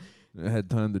 Yeah. I had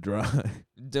time to dry.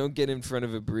 Don't get in front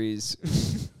of a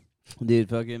breeze. Dude,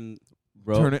 fucking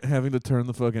Having to turn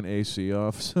the fucking AC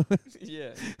off. So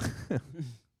Yeah.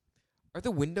 Are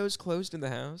the windows closed in the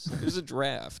house? There's a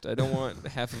draft. I don't want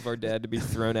half of our dad to be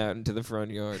thrown out into the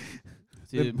front yard.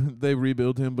 they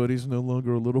rebuilt him, but he's no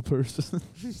longer a little person.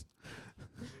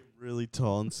 Really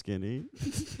tall and skinny.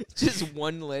 Just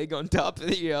one leg on top of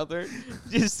the other.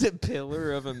 Just a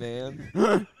pillar of a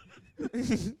man.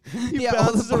 He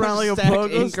bounces around like a pogo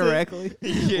stick. incorrectly.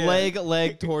 Yeah.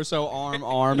 Leg, torso,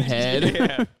 arm, head.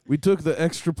 Yeah. We took the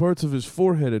extra parts of his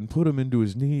forehead and put them into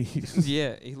his knees.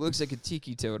 Yeah, he looks like a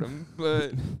tiki totem,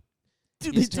 but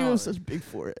Dude, he's they do taller. have such big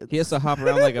foreheads. He has to hop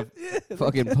around like a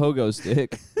fucking pogo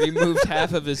stick. We moved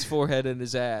half of his forehead and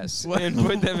his ass and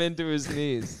put them into his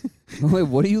knees. Wait,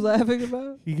 what are you laughing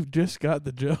about? He just got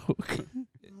the joke.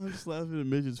 I'm just laughing at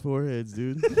midgets' foreheads,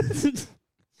 dude.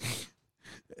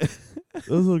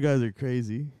 Those little guys are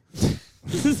crazy.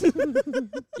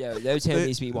 Yeah, those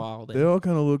homies be wild. They all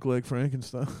kind of look like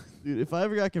Frankenstein. Dude, if I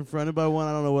ever got confronted by one,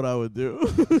 I don't know what I would do.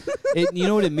 You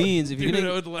know what it means if you're Dude, I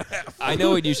getting would laugh. I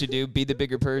know what you should do. Be the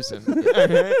bigger person.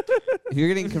 if you're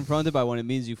getting confronted by one, it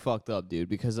means you fucked up, dude.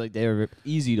 Because like they're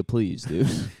easy to please, dude.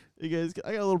 Hey guys,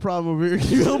 I got a little problem over here. Can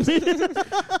you help me?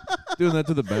 Doing that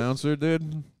to the bouncer,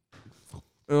 dude.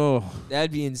 Oh,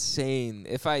 That'd be insane.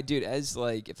 If I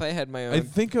had my own, I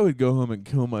think I would go home and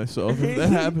kill myself if that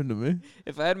happened to me.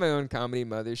 if I had my own comedy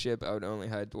mothership, I would only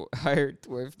hire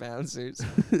dwarf bouncers,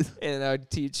 and I would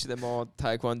teach them all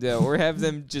taekwondo, or have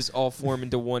them just all form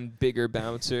into one bigger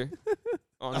bouncer.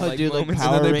 On dude, like moments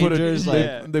Power And then they Rangers, put a,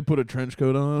 yeah. they put a trench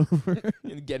coat on.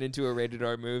 and get into a rated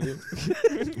R movie.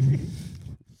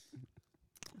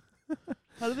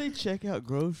 How do they check out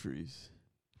groceries?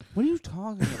 What are you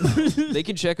talking about? They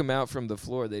can check them out from the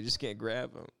floor. They just can't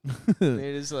grab them.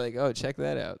 They're just like, oh, check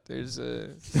that out. There's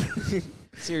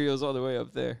cereals all the way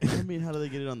up there. I mean, how do they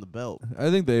get it on the belt? I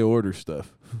think they order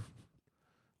stuff.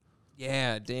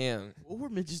 Yeah, damn. What were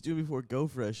midgets doing before Go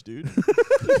Fresh, dude?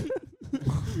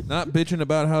 Not bitching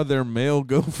about how their male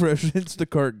Go Fresh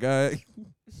Instacart guy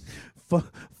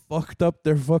fucked up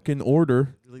their fucking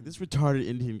order. They're like, this retarded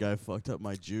Indian guy fucked up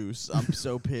my juice. I'm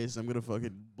so pissed. I'm gonna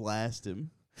fucking blast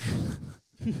him.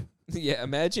 Yeah,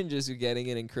 imagine just getting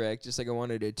it incorrect. Just like I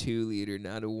wanted a 2 liter,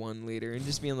 not a 1 liter, and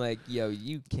just being like, yo,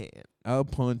 you can't. I'll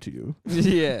punch you.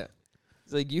 Yeah.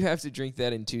 It's like you have to drink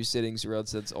that in 2 sittings or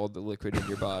else that's all the liquid in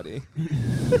your body.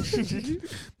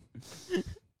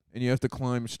 And you have to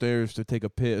climb stairs to take a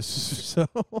piss. So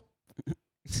I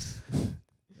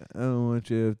don't want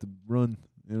you to have to run,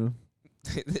 you know?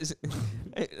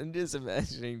 I'm just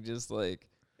imagining just like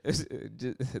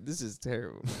this is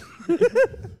terrible.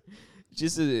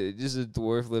 just a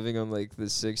dwarf living on like the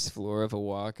 6th floor of a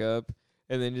walk up,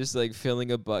 and then just like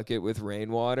filling a bucket with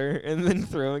rainwater and then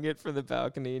throwing it from the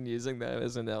balcony and using that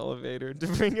as an elevator to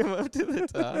bring him up to the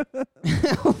top.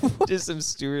 Just some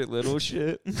Stuart Little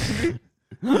shit.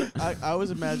 I was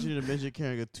imagining a midget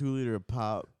carrying a 2 liter of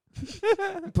pop.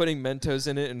 Putting Mentos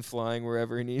in it and flying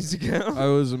wherever he needs to go. I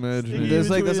was imagining. That's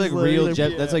like real Like,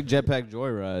 jet. yeah. That's like jetpack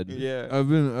joyride. Yeah. I've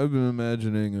been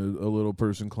imagining a little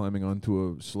person climbing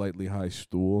onto a slightly high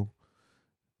stool,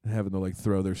 and having to like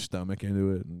throw their stomach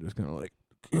into it, and just kind of like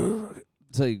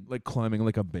It's like climbing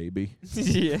like a baby.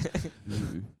 Yeah.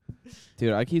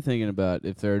 dude, I keep thinking about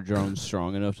if there are drones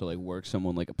strong enough to like work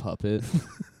someone like a puppet.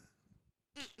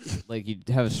 like you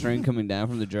have a string coming down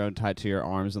from the drone tied to your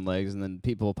arms and legs, and then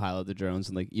people pilot the drones,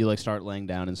 and like you like start laying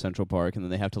down in Central Park, and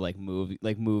then they have to like move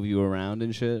you around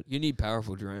and shit. You need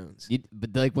powerful drones.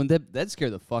 But like when that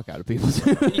scared the fuck out of people.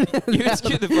 You would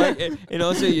scare the fuck, and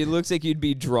also it looks like you'd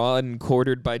be drawn and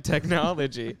quartered by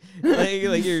technology,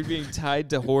 like you're being tied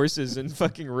to horses and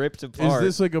fucking ripped apart.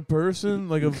 Is this like a person,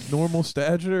 like a normal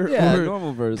stature? Yeah, or,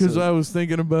 normal person. Because I was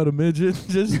thinking about a midget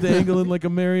just dangling like a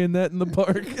marionette in the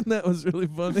park, and that was really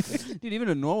funny. Dude, even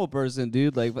a normal person,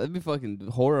 dude, like that'd be fucking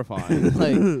horrifying.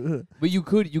 Like, but you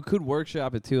could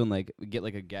workshop it too, and like get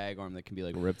like a gag arm that can be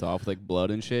like ripped off, with, like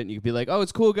blood and shit. And you could be like, "Oh,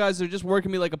 it's cool, guys. They're just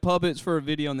working me like a puppet for a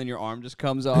video," and then your arm just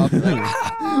comes off.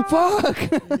 Like,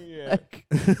 fuck. Yeah.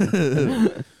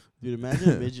 Dude, imagine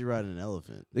a midget riding an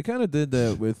elephant. They kind of did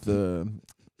that with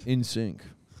In Sync.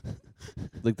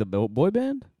 Like the boy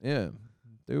band. Yeah,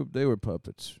 they were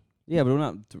puppets. Yeah, but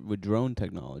not with drone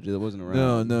technology. That wasn't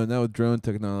around. No, not with drone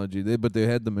technology. But they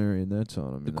had the marionettes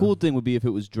on them. The cool thing would be if it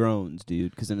was drones,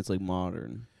 dude, because then it's like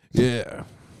modern. Yeah.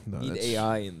 No, Need that's-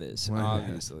 AI in this, Why?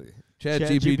 obviously.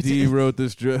 ChatGPT wrote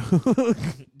this joke.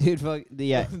 Dude, fuck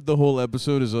yeah. The whole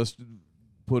episode is us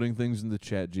putting things into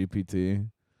ChatGPT.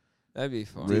 That'd be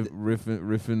fun.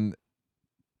 Riffing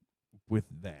with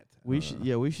that. We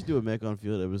should do a Mech on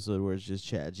Field episode where it's just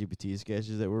Chat GPT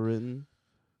sketches that were written,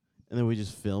 and then we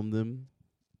just film them.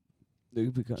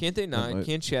 Can't they not? might-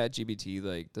 Can't ChatGPT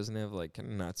like doesn't have like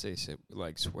can not say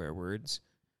like swear words,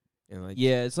 and like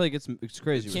Yeah, it's like it's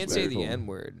crazy. you can't say the respectful. N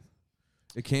word.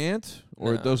 It can't,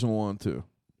 or it No. doesn't want to.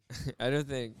 I don't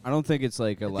think. I don't think it's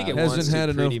like think allowed. it Hasn't wants to had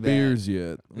enough pretty bad. beers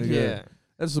yet. Like, Yeah.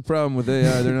 That's the problem with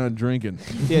AI. They're not drinking.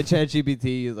 Yeah,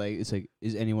 ChatGPT, like it's like,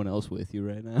 is anyone else with you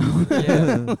right now?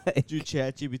 Yeah. Like, Dude,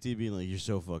 Chat GPT being like, "You're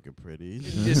so fucking pretty."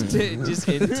 just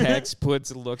in text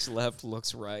puts looks left,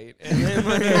 looks right. And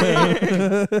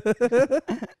then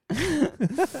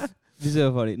it's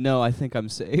so funny. No, I think I'm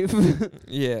safe.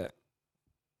 yeah.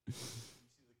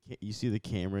 You see the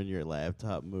camera in your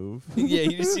laptop move. Yeah,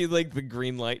 you just see like the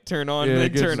green light turn on Yeah, and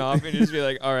it then turn gets- off and just be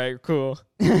like, all right, cool.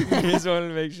 Just wanted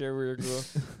to make sure we were cool.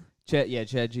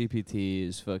 ChatGPT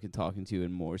is fucking talking to you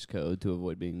in Morse code to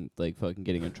avoid being like fucking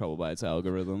getting in trouble by its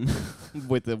algorithm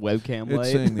with the webcam It's light.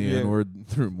 saying the Yeah. N-word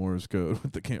through Morse code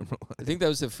with the camera I light. think that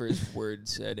was the first word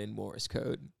said in Morse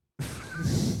code.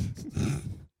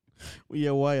 Well,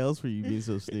 yeah, why else were you being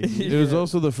so sneaky? It was Yeah.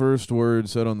 also the first word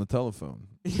said on the telephone.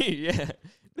 Yeah.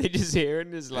 They just hear it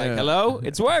and it's like, Yeah. hello,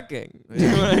 it's working.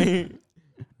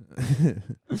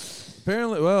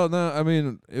 Apparently, well, no, I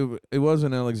mean, it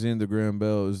wasn't Alexander Graham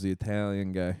Bell. It was the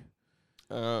Italian guy.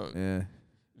 Yeah.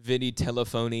 Vinny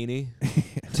Telefonini.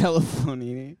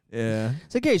 Telephonini. Yeah.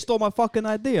 It's like, hey, you stole my fucking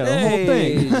idea. The whole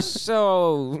thing.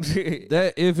 So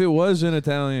That if it was an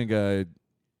Italian guy,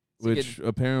 like which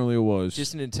apparently it was,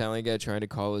 just an Italian guy trying to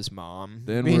call his mom.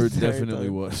 the The N-word entire definitely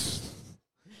time. was.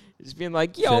 Just being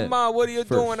like, yo, Said Ma, what are you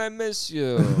first. doing? I miss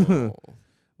you.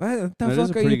 What the That is fuck a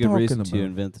are pretty you good talking reason about? to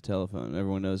invent the telephone.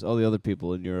 Everyone knows. All the other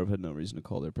people in Europe had no reason to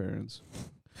call their parents.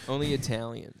 Only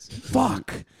Italians.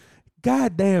 Fuck.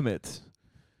 God damn it.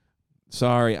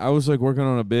 Sorry, I was like working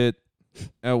on a bit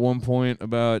at one point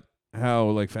about how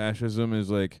like fascism is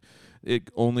like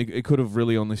it could have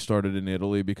really only started in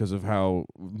Italy because of how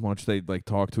much they like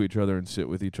talk to each other and sit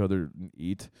with each other and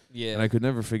eat. Yeah. And I could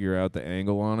never figure out the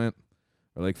angle on it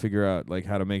or like figure out like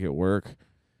how to make it work.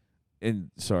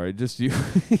 And sorry, just you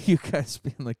you guys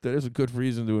being like there's a good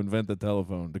reason to invent the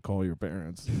telephone to call your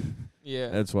parents. Yeah.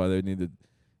 That's why they needed.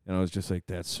 And I was just like,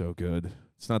 that's so good.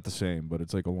 It's not the same, but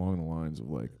it's like along the lines of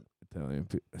like Italian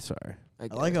people. Sorry. I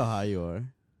like how high you are.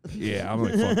 Yeah, I'm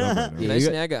like fucked up right now. Yeah, Nice you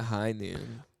snag at high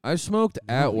noon. I smoked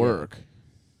Oh, at yeah. work.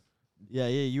 Yeah,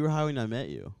 you were high when I met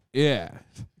you. Yeah.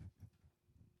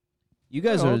 You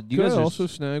guys Could I- are. You could guys I are. also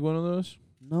snag one of those?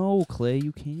 No, Clay,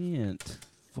 you can't.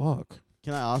 Fuck.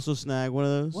 Can I also snag one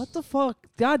of those? What the fuck?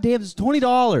 God damn, it's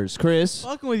 $20, Chris.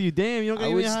 Fucking with you, damn! You don't I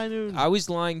give me a was- high noon. I was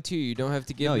lying too. You don't have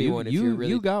to give No, me you one if you're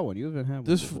really. you got one. You haven't had one.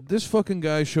 This before. this fucking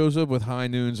guy shows up with high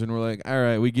noons, and we're like, all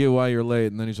right, we get why you're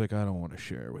late, and then he's like, I don't want to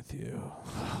share with you.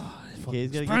 Okay,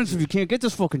 he's gotta get expensive. You can't get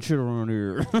this fucking shit around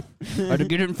here. I had to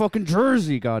get it in fucking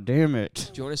Jersey. God damn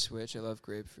it. Do you want to switch? I love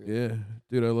grapefruit. Yeah,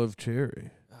 dude, I love cherry.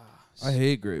 Ah, I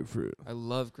hate grapefruit. I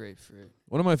love grapefruit.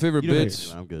 One of my favorite You don't bits.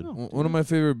 hate me, I'm good. No. One of my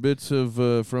favorite bits of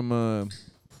from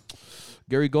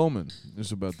Gary Goldman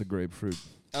is about the grapefruit.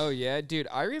 Oh yeah, dude.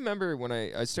 I remember when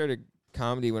I started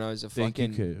comedy when I was a Thank you,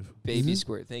 fucking Cave. baby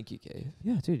squirt. Thank you, Cave.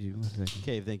 Yeah, dude.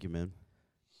 Cave, thank you, man.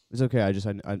 It's okay. I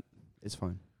it's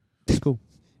fine. It's cool.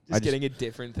 Just getting a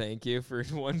different thank you for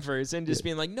one person. Just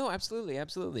being like, no, absolutely,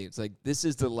 absolutely. It's like, this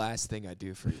is the last thing I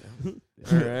do for you.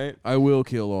 All right? I will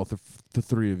kill all the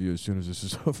three of you as soon as this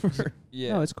is over.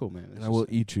 Yeah. No, it's cool, man. And I will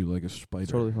eat you like a spider.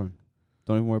 It's totally fine.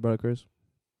 Don't even worry about it, Chris.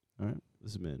 All right?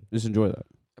 Listen, man. Just enjoy that.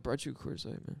 I brought you a Coors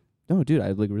Light, man. No, dude, I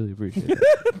really appreciate it.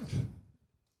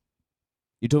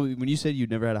 You told me when you said you'd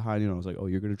never had a high noon, I was like, oh,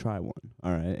 you're gonna try one,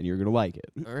 all right, and you're gonna like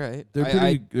it. All right.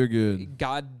 They're good.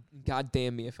 God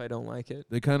damn me if I don't like it.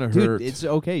 They kind of Dude, hurt. it's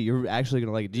okay. You're actually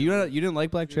gonna like it. You didn't like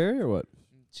black cherry or what?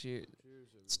 Cheers.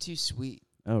 It's too sweet.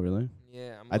 Oh, really?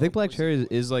 Yeah. I think black cherry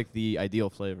is like the ideal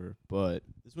flavor, but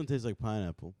This one tastes like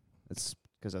pineapple. that's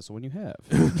because that's the one you have.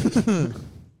 The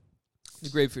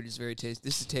grapefruit is very tasty.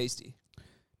 This is tasty.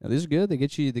 Now, this is good. They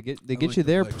get you like you the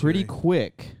there black pretty cherry.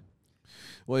 quick.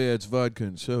 Well, yeah, it's vodka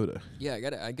and soda. Yeah,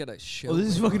 I gotta show. Oh, this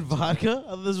is my fucking content. vodka?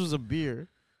 I thought this was a beer.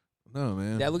 No,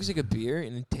 man. That looks like a beer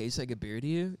and it tastes like a beer to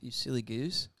you, you silly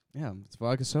goose. Yeah, it's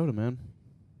vodka soda, man.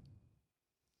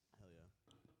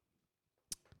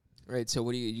 Right, so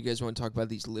what do you guys want to talk about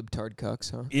these libtard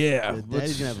cucks, huh? Yeah,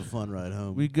 Daddy's gonna have a fun ride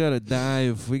home. we gotta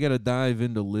dive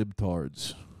into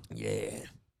libtards. Yeah.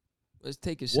 Let's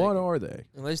take a second. What are they?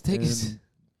 Let's take a And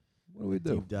what do we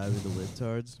do? Deep dive into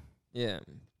libtards. Yeah.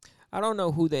 I don't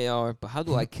know who they are, but how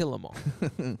do I kill them all?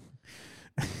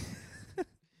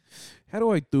 How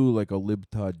do I do like a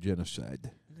libtard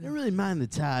genocide? I don't really mind the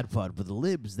Tide part, but the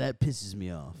libs, that pisses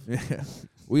me off. Yeah,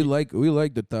 we like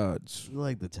the Tods. I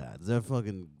like the Tides.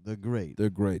 They're great. They're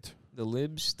great. The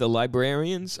libs, the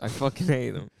librarians, I fucking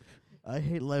hate them. I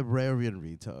hate librarian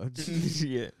retards.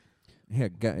 Yeah. Yeah,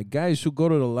 guys who go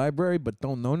to the library but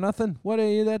don't know nothing. What are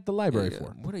you at the library Yeah. for?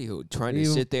 What are you trying to You-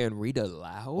 sit there and read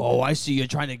aloud? Oh, I see you're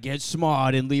trying to get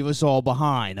smart and leave us all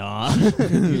behind, huh? You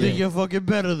think you're fucking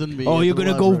better than me? Oh, at you're the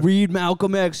gonna go library. read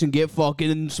Malcolm X and get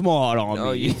fucking smart on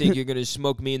Oh, me. you think you're gonna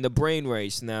smoke me in the brain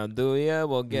race now, do ya?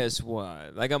 Well, guess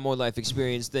what? I got more life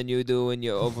experience than you do, and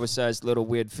your oversized little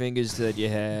weird fingers that you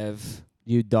have.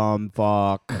 You dumb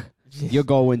fuck. You're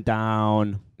going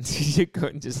down. You're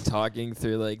just talking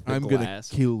through like the I'm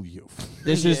glass. gonna kill you.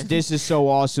 This Yeah. is so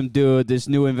awesome, dude. This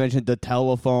new invention, the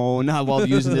telephone. I love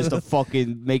using this to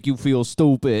fucking make you feel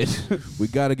stupid. We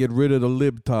gotta get rid of the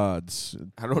libtards.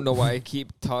 I don't know why I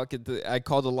keep talking to. I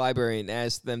call the library and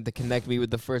ask them to connect me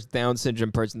with the first Down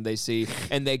syndrome person they see,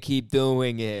 and they keep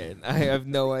doing it. I have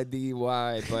no idea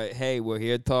why, but hey, we're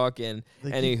here talking.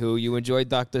 Anywho, you enjoyed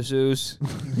Dr. Seuss?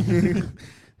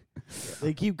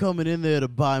 They keep coming in there to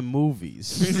buy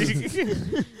movies.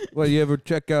 Well, you ever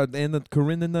check out Anna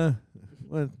Karenina?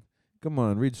 What? Come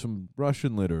on, read some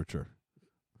Russian literature.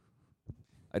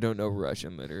 I don't know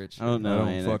Russian literature. I don't know. I don't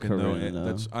Anna fucking know it.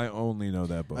 Karenina. I only know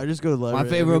that book. I just go to the library. My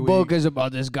favorite every book week. is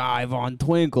about this guy Von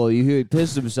Twinkle. You hear he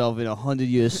pissed himself in 100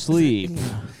 years sleep.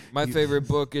 My favorite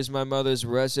book is my mother's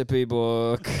recipe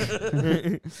book.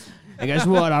 And guess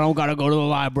what? I don't gotta go to the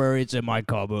library. It's in my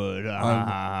cupboard.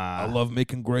 I love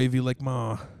making gravy like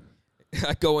Ma.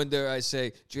 I go in there, I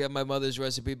say, do you have my mother's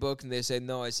recipe book? And they say,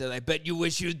 no. I said, I bet you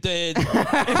wish you did.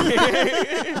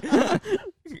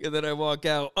 And then I walk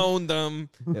out, own them,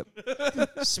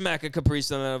 smack a Capri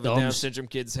Sun out of a Down Thumbs. syndrome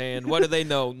kid's hand. What do they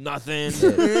know? Nothing.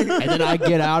 And then I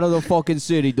get out of the fucking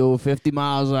city, dude, 50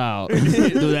 miles out. Do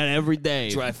that every day.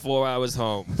 Drive 4 hours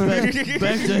home. back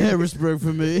to Harrisburg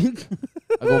for me.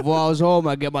 I go 4 hours home,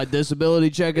 I get my disability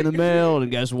check in the mail,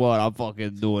 and guess what? I'm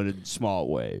fucking doing it the smart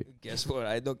way. Guess what?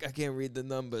 I can't read the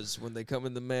numbers when they come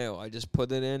in the mail. I just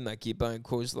put it in. I keep buying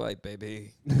Coors Light,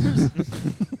 baby.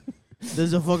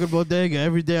 There's a fucking bodega.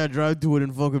 Every day I drive to it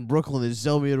in fucking Brooklyn. They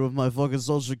sell me it with my fucking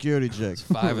social security check. It's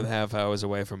 5.5 hours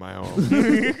away from my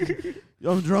home.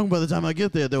 I'm drunk by the time I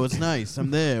get there, though. It's nice.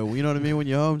 I'm there. You know what I mean? When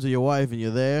you're home to your wife and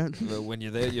you're there. But when you're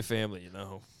there, your family, you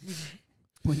know.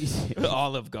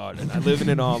 Olive Garden. I live in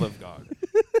an Olive Garden.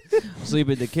 Sleep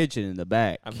in the kitchen in the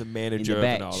back. I'm the manager of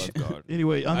an Olive Garden.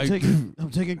 Anyway, I'm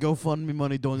taking GoFundMe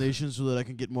money donations so that I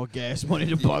can get more gas money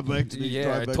to buy back to New York.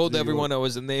 Yeah, I told everyone I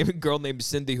was a girl named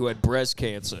Cindy who had breast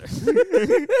cancer.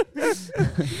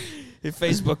 If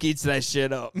Facebook eats that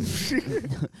shit up.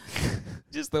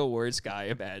 Just the worst guy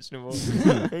imaginable.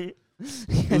 I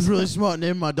was really smart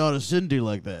naming my daughter Cindy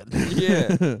like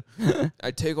that. Yeah.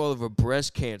 I take all of her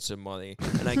breast cancer money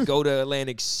and I go to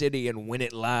Atlantic City and win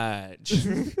it large.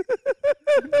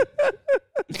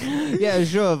 Yeah,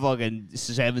 sure, fucking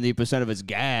 70% of it's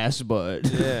gas, but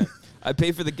Yeah. I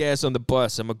pay for the gas on the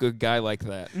bus. I'm a good guy like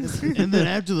that. And then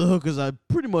after the hookers, I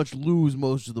pretty much lose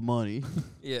most of the money.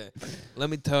 Yeah. Let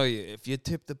me tell you, if you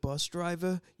tip the bus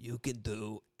driver, you can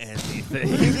do anything.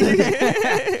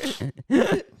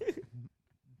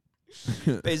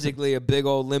 Basically, a big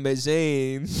old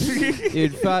limousine.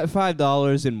 Dude,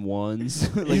 $5 in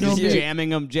ones. Like You know just me. jamming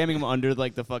them under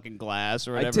like the fucking glass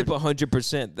or I whatever. tip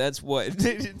 100%. That's what?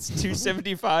 It's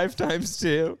 275 times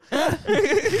 2.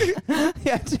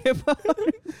 Yeah, tip.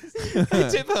 I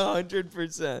tip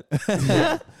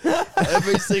 100%.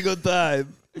 Every single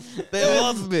time. They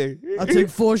love me. I take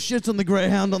 4 shits on the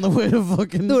Greyhound on the way to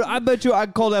fucking. Dude, I bet you I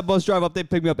call that bus driver up. They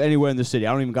pick me up anywhere in the city.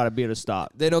 I don't even got to be at a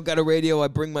stop. They don't got a radio. I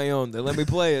bring my own. They let me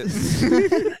play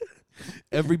it.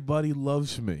 Everybody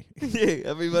loves me. Yeah,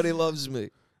 everybody loves me.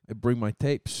 I bring my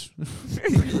tapes.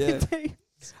 Yeah.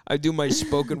 I do my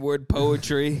spoken word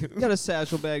poetry. Got a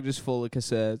satchel bag just full of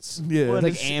cassettes. Yeah.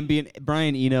 Like ambient.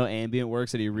 Brian Eno ambient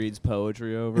works that he reads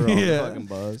poetry over on the Yeah. fucking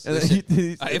bus. And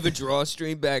then I have a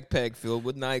drawstring backpack filled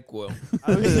with NyQuil.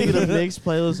 I was thinking of Nick's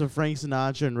playlist of Frank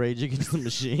Sinatra and Rage Against the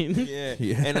Machine. Yeah.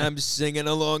 Yeah. And I'm singing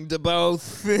along to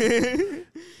both.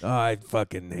 I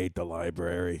fucking hate the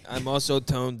library. I'm also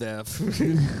tone deaf.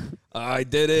 I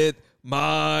did it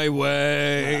my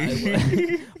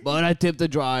way. But I tip the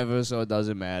driver, so it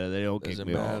doesn't matter. They don't kick Doesn't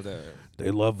me off. matter. They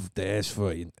love to ask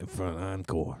for an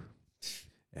encore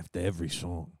after every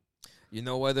song. You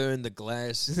know, whether in the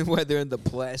glass, whether in the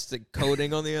plastic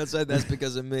coating on the outside, that's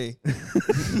because of me.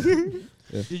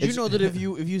 Did you know that if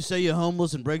you say you're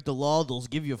homeless and break the law, they'll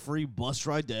give you a free bus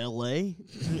ride to L.A.?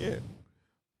 Yeah.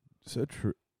 Is that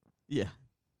true? Yeah.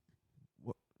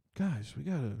 Guys, we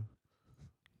gotta.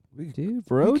 Dude,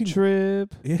 road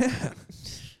trip. Yeah.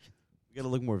 We gotta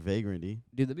look more vagranty.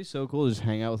 Dude, that'd be so cool to just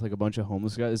hang out with like a bunch of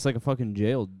homeless guys. It's like a fucking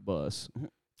jail bus.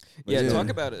 Yeah, Yeah. talk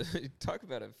about it. Talk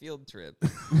about a field trip.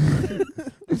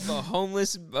 A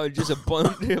homeless, just a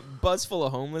bus full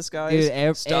of homeless guys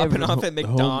Dude, stopping off at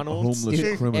McDonald's. homeless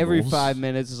Dude, criminals. every 5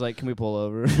 minutes is like, can we pull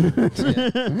over?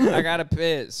 Yeah. I gotta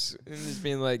piss, and just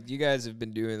being like, you guys have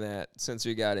been doing that since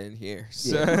we got in here.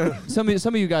 So some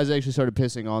of you guys actually started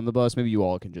pissing on the bus. Maybe you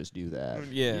all can just do that.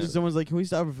 yeah, Someone's like, "Can we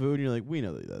stop for food?" And you're like, "We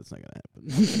know that that's not gonna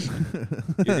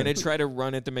happen." you're gonna try to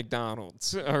run at the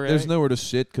McDonald's. All right. There's nowhere to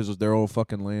sit because they're all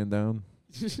fucking laying down.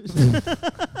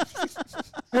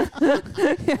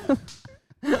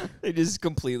 They just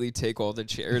completely take all the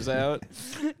chairs out.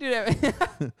 Dude,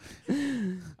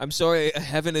 I'm sorry, I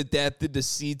haven't adapted to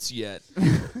seats yet.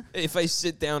 If I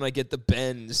sit down, I get the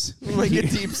bends. Like a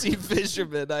deep sea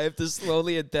fisherman, I have to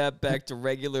slowly adapt back to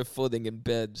regular footing in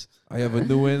beds. I have a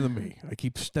new enemy. I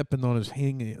keep stepping on his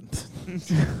hand.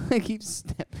 I keep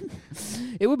stepping.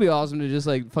 It would be awesome to just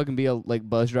like fucking be a like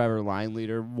bus driver line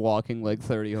leader walking like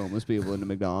 30 homeless people into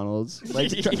McDonald's. Like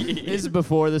this is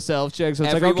before the self check, so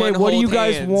it's Everyone like, okay, what do you hold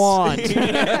guys hands. want?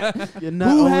 You're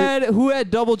not who only- had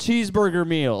double cheeseburger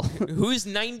meal? Who's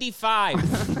 95?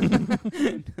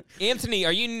 Anthony,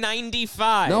 are you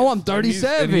 95? No, I'm And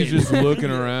 37. he's just looking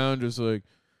around, just like,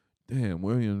 damn,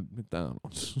 where are you at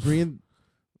McDonald's? bringing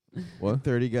What?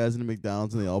 30 guys into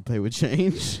McDonald's and they all pay with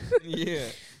change. Yeah.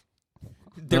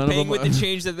 They're None of paying them with are- the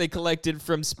change that they collected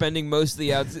from spending most of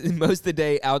the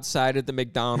day outside at the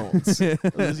McDonald's. Yeah,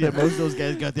 most of those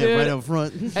guys got that Dude. right up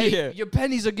front. Hey, Yeah. your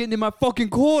pennies are getting in my fucking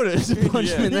quarters. Punch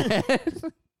Yeah. him in the head.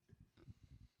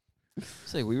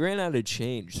 It's like, we ran out of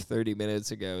change 30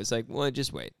 minutes ago. It's like, well,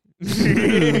 just wait.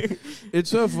 It's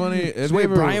so funny. Have Just you wait,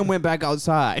 ever- Brian went back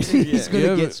outside. Yeah. He's You gonna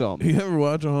ever- get some. You ever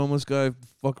watch a homeless guy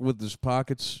fuck with his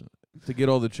pockets to get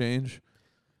all the change?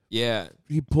 Yeah.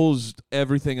 He pulls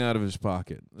everything out of his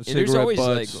pocket. The And there's cigarette always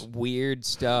butts. like weird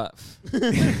stuff.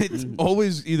 It's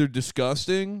always either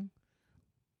disgusting,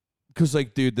 because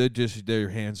like, dude, their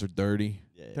hands are dirty.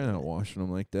 They're not washing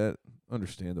them like that.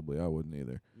 Understandably, I wouldn't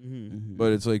either. Mm-hmm.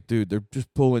 But it's like, dude, they're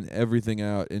just pulling everything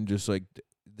out, and just like,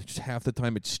 just half the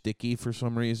time it's sticky for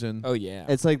some reason. Oh, yeah.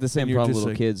 It's like the same you're problem just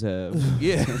little like- kids have.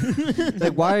 Yeah.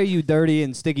 Like, why are you dirty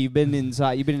and sticky? You've been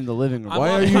inside. You've been in the living room. I'm Why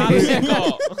on are you-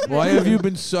 popsicle. Why have you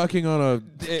been sucking on a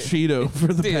Dude, Cheeto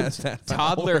for the dude, past half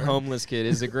Toddler hour? homeless kid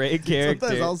is a great Sometimes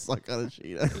character. I'll suck on a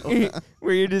Cheeto.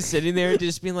 Where you're just sitting there and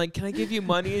just being like, can I give you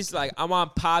money? He's like, I'm on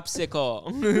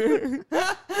popsicle.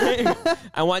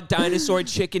 I want dinosaur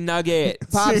chicken nuggets.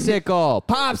 Popsicle,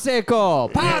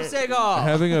 popsicle, popsicle.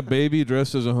 Having a baby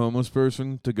dressed as a homeless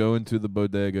person to go into the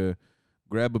bodega,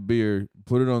 grab a beer,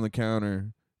 put it on the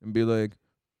counter, and be like,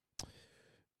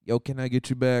 yo, can I get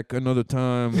you back another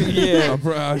time? Yeah.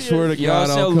 I swear to You God,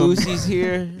 also I'll come. Lucy's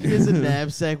here. Here's a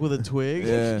knapsack with a twig.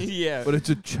 Yeah. Yeah. But it's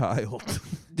a child.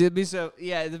 It'd be so.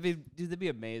 Yeah, it'd be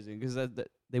amazing because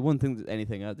they wouldn't think that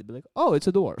anything out. They'd be like, oh, it's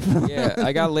a dwarf. Yeah,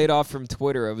 I got laid off from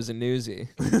Twitter. I was a newsie.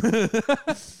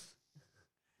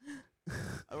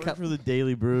 I work for the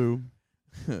Daily Brew.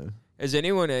 Has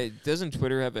anyone? Doesn't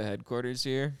Twitter have a headquarters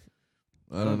here?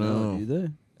 I don't know. Do they?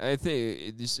 I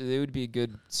think it would be a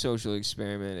good social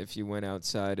experiment if you went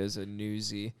outside as a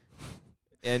newsie.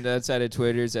 And outside of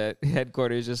Twitter's at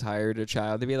headquarters just hired a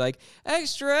child to be like,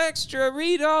 extra,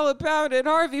 read all about it.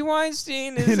 Harvey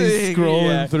Weinstein is and he's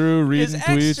scrolling through, reading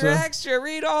tweets. Extra,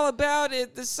 read all about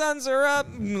it. The Suns are up.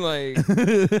 Like,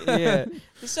 yeah.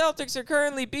 The Celtics are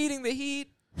currently beating the Heat.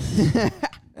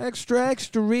 Extra,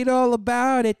 read all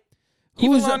about it.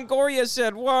 Eva Longoria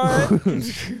said what?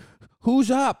 Who's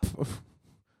up?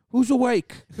 Who's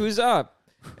awake? Who's up?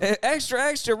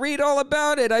 Extra, read all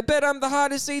about it. I bet I'm the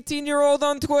hottest 18-year-old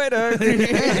on Twitter.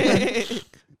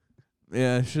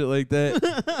 Yeah, shit like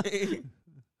that.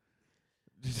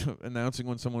 Just announcing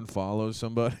when someone follows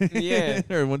somebody. Yeah.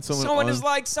 Or when someone has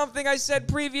liked something I said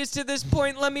previous to this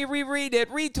point. Let me reread it.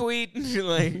 Retweet.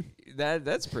 Like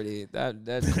that's pretty.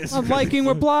 That's I'm liking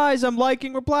replies.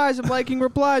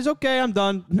 Okay, I'm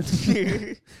done.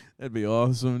 That'd be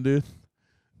awesome, dude.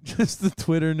 Just the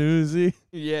Twitter newsy.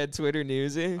 Yeah, Twitter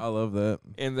newsy. I love that.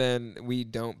 And then we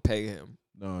don't pay him.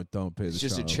 No, don't pay the child. It's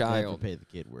just a You have to child. pay the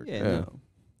kid work. Yeah. No.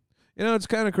 You know, it's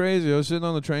kind of crazy. I was sitting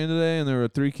on the train today, and there were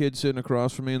 3 kids sitting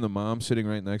across from me, and the mom sitting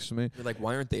right next to me. You're like,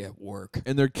 why aren't they at work?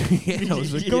 And they're, I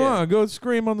was like, come Yeah. on, go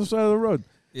scream on the side of the road.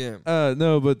 Yeah.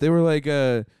 No, but they were like,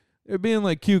 they're being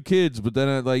like cute kids, but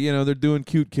then they're doing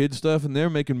cute kid stuff, and they're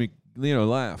making me,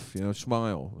 laugh,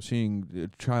 smile, seeing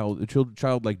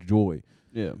childlike joy.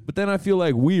 Yeah. But then I feel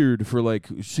like weird for like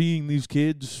seeing these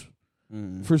kids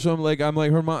for some I'm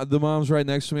like the mom's right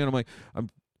next to me, and I'm like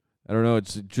I don't know.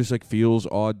 It just like feels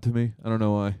odd to me. I don't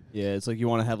know why. Yeah, it's like you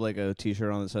want to have like a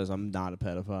T-shirt on that says "I'm not a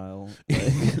pedophile."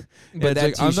 But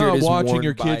that I'm T-shirt not is watching worn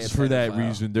your by kids a for that pedophile.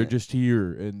 reason. They're just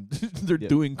here and they're Yeah.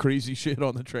 doing crazy shit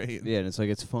on the train. Yeah, and it's like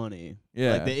it's funny.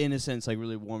 Yeah. Like the innocence like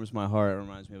really warms my heart. It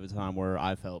reminds me of a time where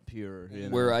I felt pure.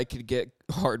 Where I could get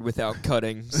hard without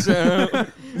cutting. So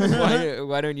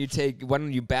why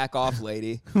don't you back off,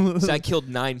 lady? So I killed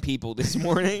 9 people this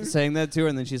morning. saying that to her,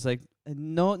 and then she's like,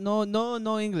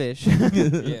 "No English."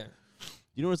 Yeah.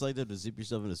 You know what it's like to zip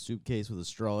yourself in a suitcase with a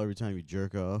straw every time you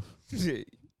jerk off?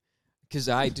 Because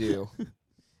I do.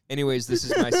 Anyways, this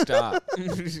is my stop.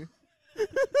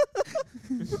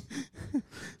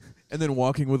 And then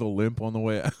walking with a limp on the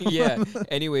way out. Yeah.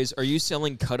 Anyways, are you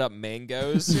selling cut up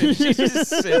mangoes? And she's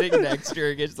just sitting next to her.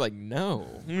 It's like, no.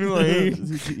 Like,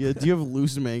 Yeah, do you have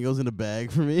loose mangoes in a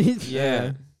bag for me?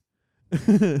 yeah.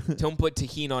 Don't put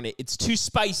tahini on it. It's too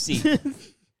spicy.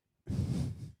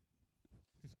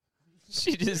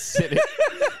 She's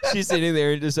sitting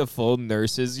there in just a full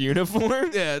nurse's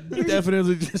uniform. Yeah,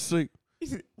 definitely just like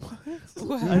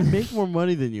I make more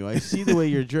money than you. I see the way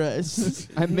you're dressed.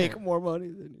 I make more money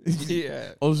than you.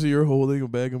 Yeah. also you're holding a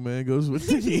bag of mangoes with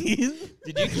the keys.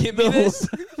 Did you give me this?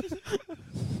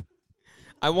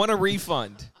 I want a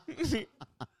refund.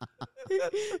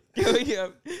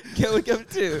 Going up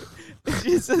to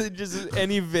just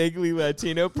any vaguely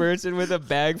Latino person with a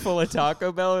bag full of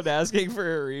Taco Bell and asking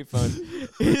for a refund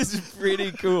is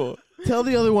pretty cool. Tell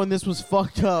the other one this was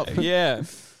fucked up. Yeah.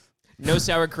 No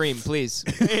sour cream, please.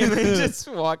 And then just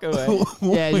walk away.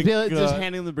 Yeah, you'd be like, just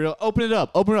handing the burrito. Open it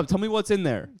up. Tell me what's in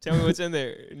there. Tell me what's in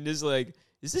there. And just like,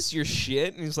 is this your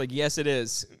shit? And he's like, yes, it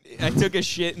is. I took a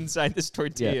shit inside this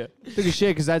tortilla. Took a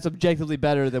shit because that's objectively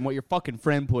better than what your fucking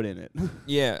friend put in it.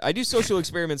 Yeah, I do social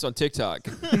experiments on TikTok.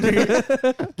 Can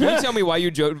you tell me why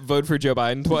you vote for Joe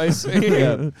Biden twice?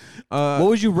 What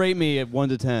would you rate me at 1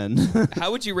 to 10? How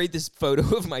would you rate this photo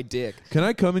of my dick? Can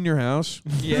I come in your house?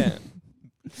 Yeah.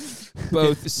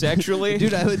 Both sexually?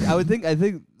 Dude, I think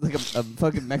like a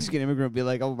fucking Mexican immigrant would be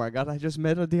like, "Oh my god, I just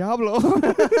met a Diablo."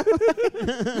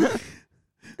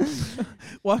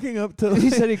 Walking up to He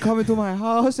said he'd come into my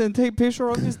house and take picture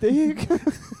of his dick.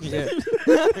 Yeah.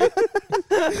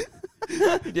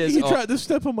 he tried to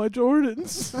step on my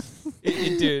Jordans.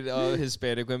 Dude, all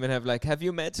Hispanic women have like, have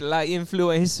you met La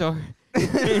Influencer?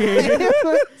 Dude,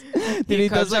 he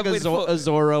does like a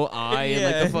Zorro eye and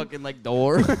like Yeah. a fucking like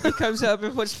door. He comes up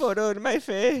and puts photo in my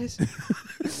face.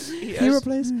 He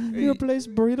replaced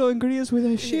burrito ingredients with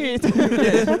a shit.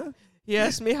 Yeah. He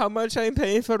asked me how much I'm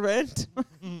paying for rent.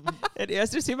 And he has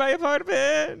to see my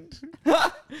apartment.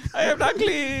 I am not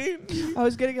clean. I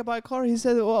was getting in my car. He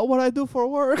said, "What I do for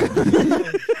work?"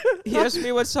 He asked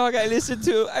me what song I listen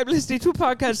to. I'm listening to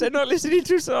podcasts. I'm not listening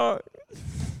to songs.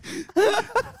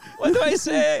 What do I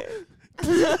say?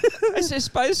 I say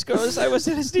Spice Girls. I was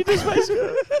listening to Spice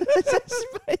Girls.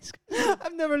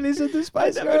 I've never listened to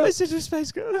Spice I never listened to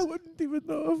Spice Girls. I wouldn't even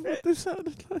know what they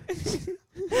sounded like.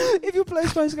 If you play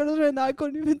Spice Girls right now, I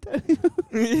couldn't even tell you.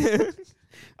 Yeah.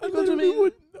 I literally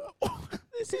wouldn't know.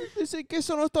 They say que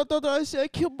son los tototos. I say I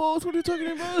kill both. What are you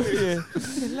talking about? Yeah.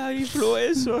 La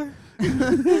Influencer.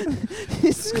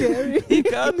 He's scary. He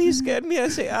got me, scared me. I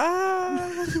say,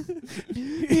 ah.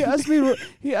 He asked me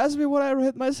what I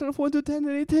rate myself 1 to 10,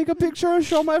 and he take a picture and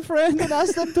show my friend and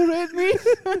ask them to rate me.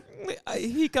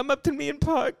 He come up to me in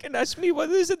park and ask me what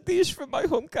is a dish from my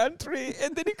home country,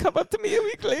 and then he come up to me a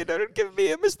week later and give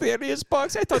me a mysterious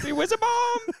box. I thought he was a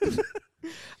bomb.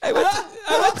 I went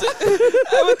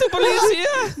to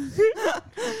Policia.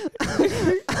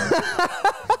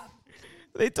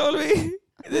 They told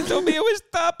me it was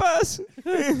tapas.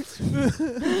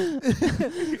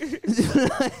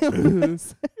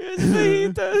 It's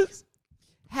fajitas.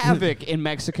 Havoc in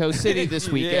Mexico City this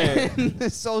weekend. The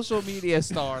social media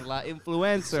star,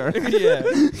 influencer. Yeah.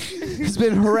 He's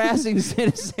been harassing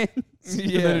citizens. And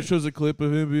then it shows a clip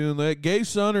of him being like, gay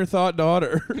son or thought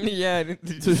daughter. Yeah.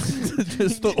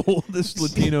 Just the oldest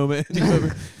Latino man you've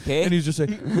ever. ¿Qué? And he's just like,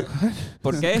 what?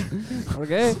 ¿Por qué?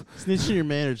 Okay. Snitch on your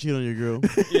man or cheat on your girl.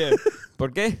 Yeah. ¿Por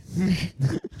qué?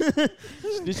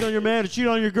 Snitch on your man or cheat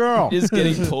on your girl. Just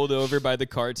getting pulled over by the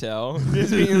cartel.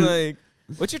 Just being like,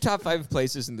 what's your top 5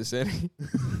 places in the city?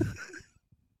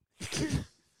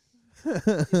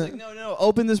 He's like, no,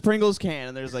 open this Pringles can,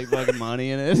 and there's like fucking money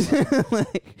in it.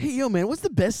 Like, Hey, yo, man, what's the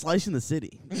best slice in the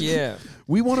city? Yeah.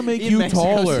 we want to make In you Mexico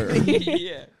taller.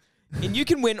 Yeah. And you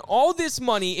can win all this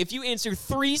money if you answer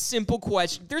 3 simple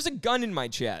questions. There's a gun in my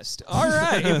chest. All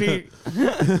right.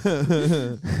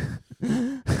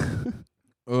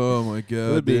 Oh my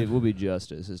god. it would be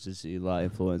justice is to see La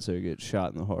Influencer get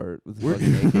shot in the heart with a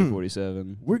fucking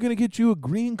AK-47. We're gonna get you a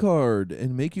green card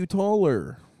and make you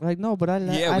taller. Like, no, but I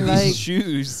Yeah, with these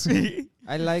shoes.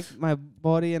 I like my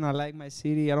body and I like my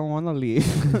city. I don't want to leave.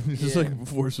 Just Yeah. like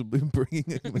forcibly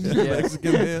bringing a Yeah.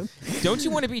 Mexican man. Don't you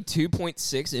want to be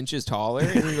 2.6 inches taller?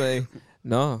 And he's like,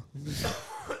 no.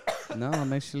 No,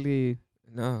 I'm actually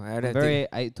No,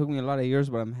 it took me a lot of years,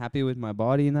 but I'm happy with my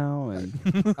body now. And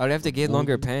I would have to get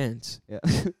longer pants. yeah.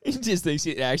 He just thinks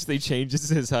it actually changes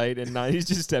his height, and now he's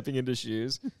just stepping into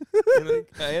shoes. And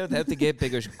like, I would have to get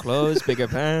bigger clothes, bigger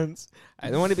pants. I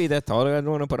don't want to be that taller. I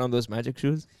don't want to put on those magic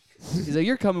shoes. He's like,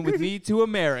 you're coming with me to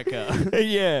America.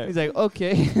 Yeah. He's like,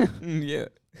 okay. Yeah.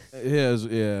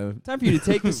 Yeah. Time for you to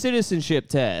take the citizenship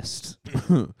test.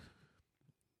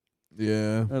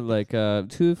 Yeah. Like,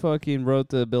 who fucking wrote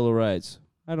the Bill of Rights?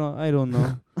 I don't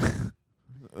know.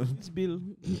 It's Bill.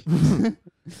 I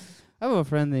have a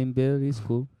friend named Bill. He's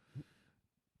cool.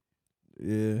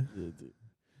 Yeah.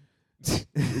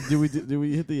 Did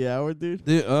we hit the hour, dude?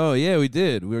 Oh yeah, we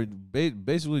did. We were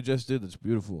basically just did. It's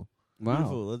beautiful. Wow.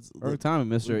 Beautiful. Let's Perfect timing,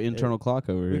 Mr. Internal Clock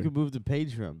over we here. could move to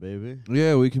Patreon, baby.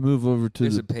 Yeah, we can move over to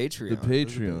There's the a Patreon. the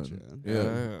Patreon. Patreon. Yeah.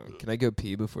 Oh, can I go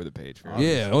pee before the Patreon?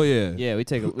 Yeah. Oh yeah. Yeah, we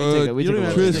take a You don't even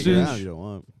have to little stick Tristan. around if you don't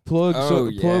want. Plug. Oh,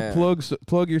 yeah.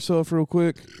 Plug yourself real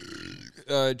quick.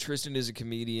 Tristan is a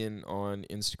comedian on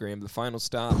Instagram. The Final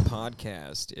Stop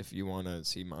podcast. If you want to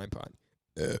see my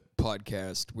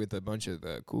podcast with a bunch of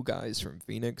cool guys from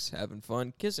Phoenix having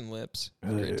fun, kissing lips,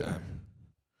 great time.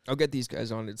 I'll get these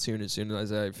guys on it soon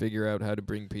as I figure out how to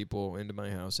bring people into my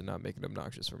house and not make it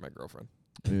obnoxious for my girlfriend.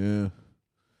 Yeah,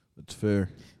 that's fair.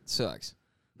 It sucks.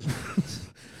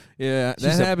 Yeah,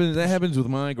 that happens with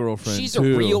my girlfriend. She's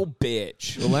too. a real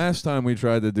bitch. The last time we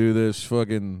tried to do this,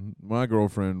 my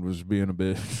girlfriend was being a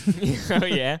bitch. Oh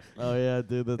yeah. Oh yeah,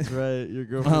 dude, that's right. Your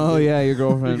girlfriend. Oh did- yeah, your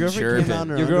girlfriend. Your girlfriend came Chirping. out in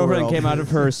her Your girlfriend underwear came out all of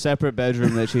her separate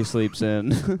bedroom that she sleeps in.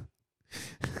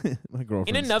 My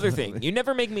girlfriend. And another thing, you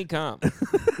never make me come.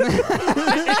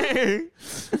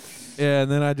 Yeah,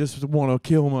 and then I just want to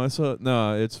kill myself.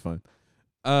 No, it's fine.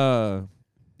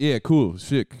 Yeah, cool,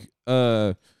 sick.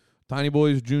 Tiny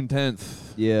Boys, June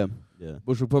 10th, Yeah. Yeah.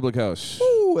 Bushwick Public House.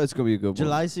 Ooh, that's gonna be a good one.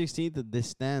 July 16th at the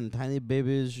stand. Tiny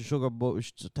babies, sugar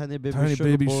boys. Tiny baby, Tiny sugar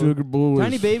Baby boy. Sugar Boys.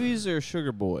 Tiny babies or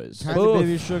sugar boys? Tiny Both.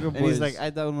 baby, sugar boys. And he's like, I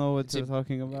don't know what you're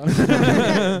talking about.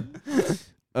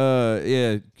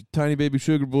 Yeah, Tiny Baby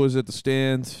Sugar Boys at the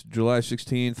stand, July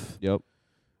 16th. Yep.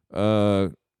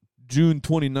 June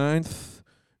 29th,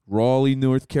 Raleigh,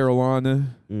 North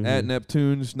Carolina, Mhm. at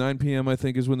Neptune's, 9 p.m. I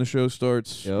think is when the show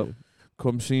starts. Yep.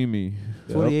 Come see me.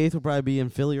 28th will probably be in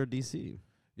Philly or DC.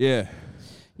 Yeah.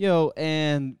 Yo,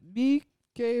 and B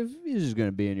Cave, he's just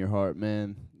gonna be in your heart,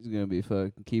 man. He's gonna be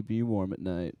fucking keeping you warm at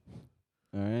night.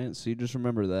 All right, so you just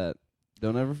remember that.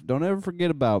 Don't ever forget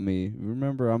about me.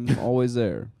 Remember, I'm always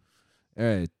there. All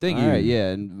right. Thank All you. right, yeah,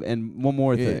 and one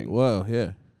more Yeah, thing. well,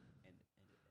 yeah.